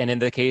reference. And in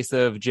the case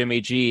of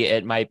Jimmy G,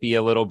 it might be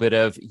a little bit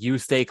of you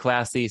stay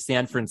classy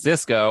San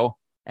Francisco.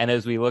 And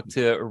as we look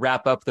to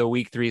wrap up the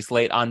week 3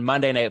 slate on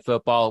Monday Night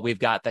Football, we've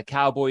got the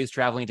Cowboys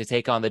traveling to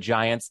take on the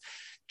Giants.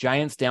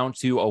 Giants down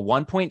to a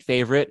 1-point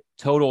favorite,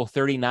 total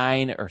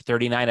 39 or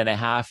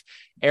 39.5.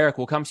 Eric,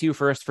 we'll come to you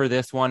first for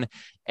this one.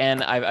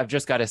 And I've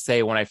just got to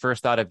say, when I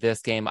first thought of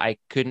this game, I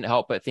couldn't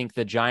help but think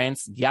the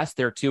Giants, yes,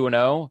 they're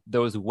 2-0.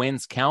 Those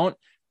wins count,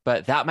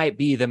 but that might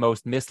be the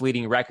most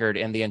misleading record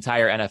in the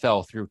entire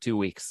NFL through 2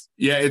 weeks.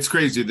 Yeah, it's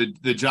crazy.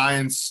 The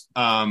Giants,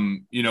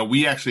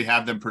 we actually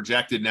have them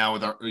projected now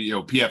with our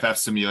PFF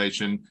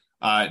simulation,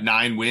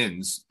 9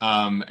 wins.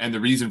 And the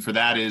reason for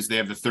that is they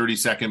have the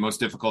 32nd most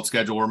difficult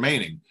schedule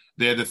remaining.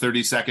 They have the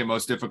 32nd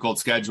most difficult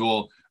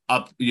schedule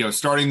up,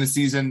 starting the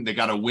season. They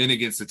got a win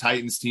against the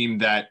Titans team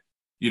that,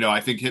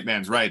 I think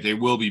Hitman's right. They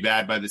will be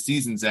bad by the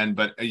season's end,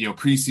 but,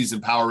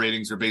 preseason power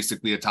ratings are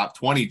basically a top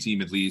 20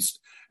 team at least.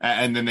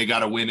 And then they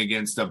got a win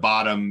against a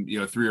bottom,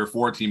 3 or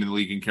 4 team in the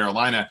league in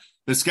Carolina.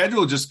 The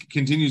schedule just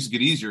continues to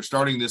get easier,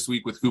 starting this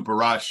week with Cooper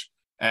Rush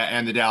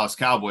and the Dallas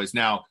Cowboys.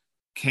 Now,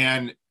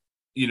 they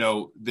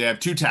have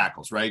 2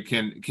 tackles, right?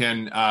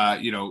 Can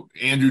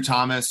Andrew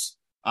Thomas,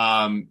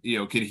 can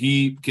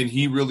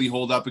he really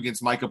hold up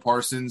against Micah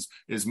Parsons?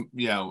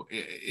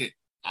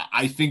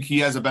 I think he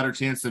has a better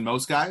chance than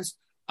most guys.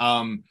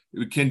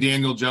 Can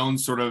Daniel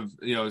Jones sort of,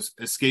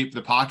 escape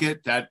the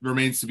pocket? That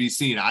remains to be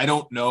seen. I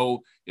don't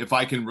know if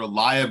I can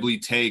reliably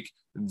take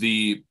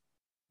the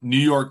New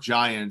York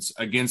Giants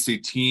against a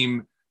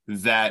team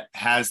that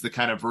has the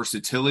kind of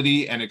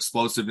versatility and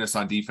explosiveness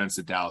on defense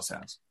that Dallas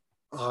has.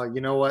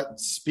 You know what?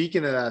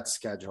 Speaking of that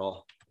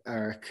schedule,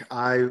 Eric,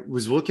 I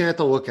was looking at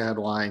the look-ahead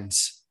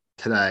lines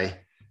today,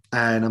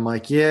 and I'm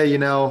like, I don't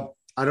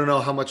know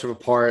how much of a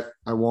part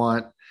I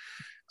want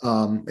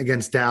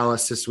against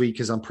Dallas this week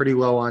because I'm pretty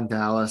low on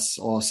Dallas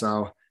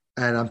also.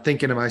 And I'm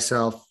thinking to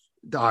myself,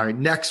 all right,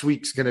 next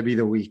week's going to be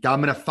the week.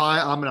 I'm going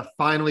to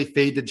finally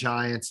fade the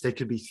Giants. They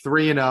could be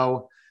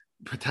 3-0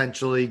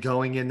 potentially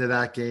going into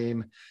that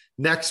game.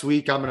 Next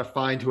week, I'm going to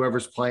find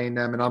whoever's playing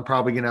them, and I'm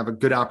probably going to have a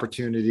good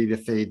opportunity to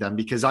fade them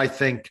because I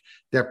think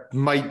they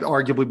might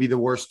arguably be the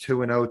worst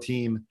 2-0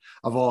 team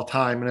of all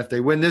time. And if they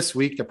win this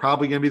week, they're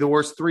probably going to be the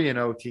worst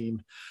 3-0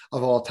 team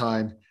of all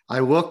time. I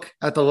look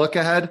at the look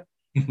ahead,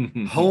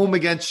 home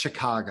against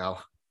Chicago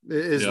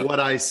is what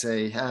I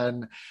say.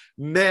 And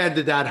man,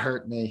 did that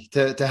hurt me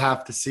to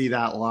have to see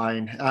that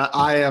line.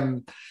 I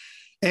am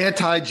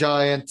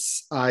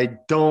anti-Giants. I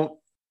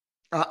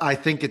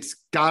think it's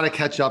got to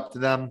catch up to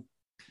them.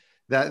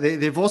 That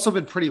they've also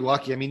been pretty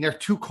lucky. I mean, they're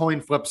 2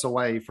 coin flips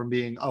away from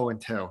being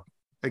 0-2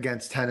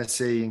 against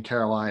Tennessee and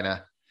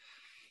Carolina.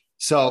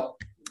 So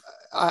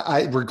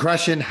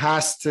regression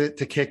has to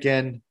kick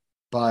in,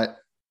 but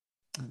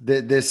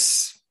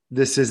this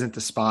isn't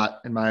the spot,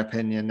 in my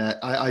opinion, that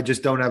I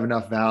just don't have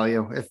enough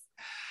value. If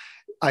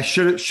I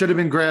should have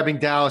been grabbing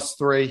Dallas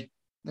 3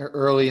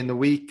 early in the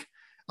week,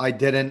 I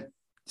didn't.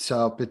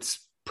 So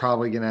it's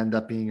probably going to end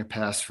up being a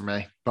pass for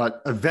me,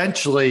 but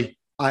eventually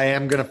I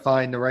am going to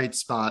find the right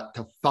spot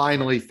to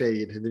finally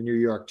fade the New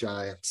York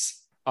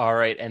Giants. All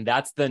right. And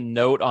that's the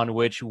note on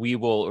which we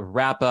will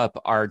wrap up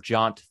our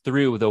jaunt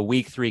through the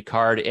week 3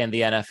 card in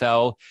the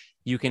NFL.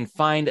 You can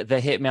find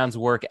the Hitman's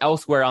work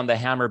elsewhere on the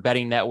Hammer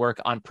Betting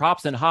Network on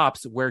Props and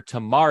Hops, where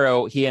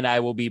tomorrow he and I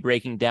will be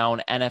breaking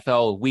down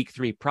NFL week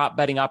 3 prop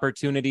betting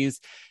opportunities.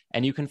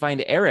 And you can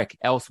find Eric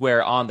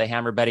elsewhere on the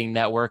Hammer Betting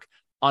Network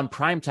on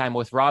Primetime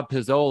with Rob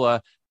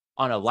Pizzola,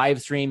 on a live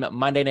stream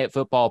Monday Night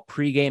Football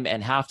pregame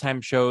and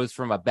halftime shows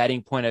from a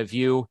betting point of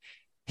view.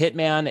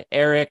 Hitman,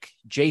 Eric,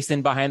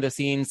 Jason behind the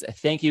scenes,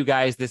 thank you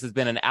guys. This has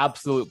been an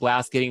absolute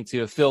blast getting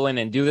to fill in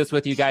and do this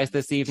with you guys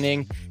this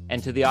evening.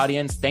 And to the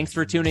audience, thanks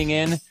for tuning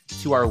in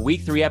to our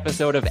week 3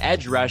 episode of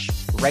Edge Rush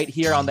right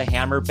here on the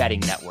Hammer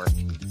Betting Network.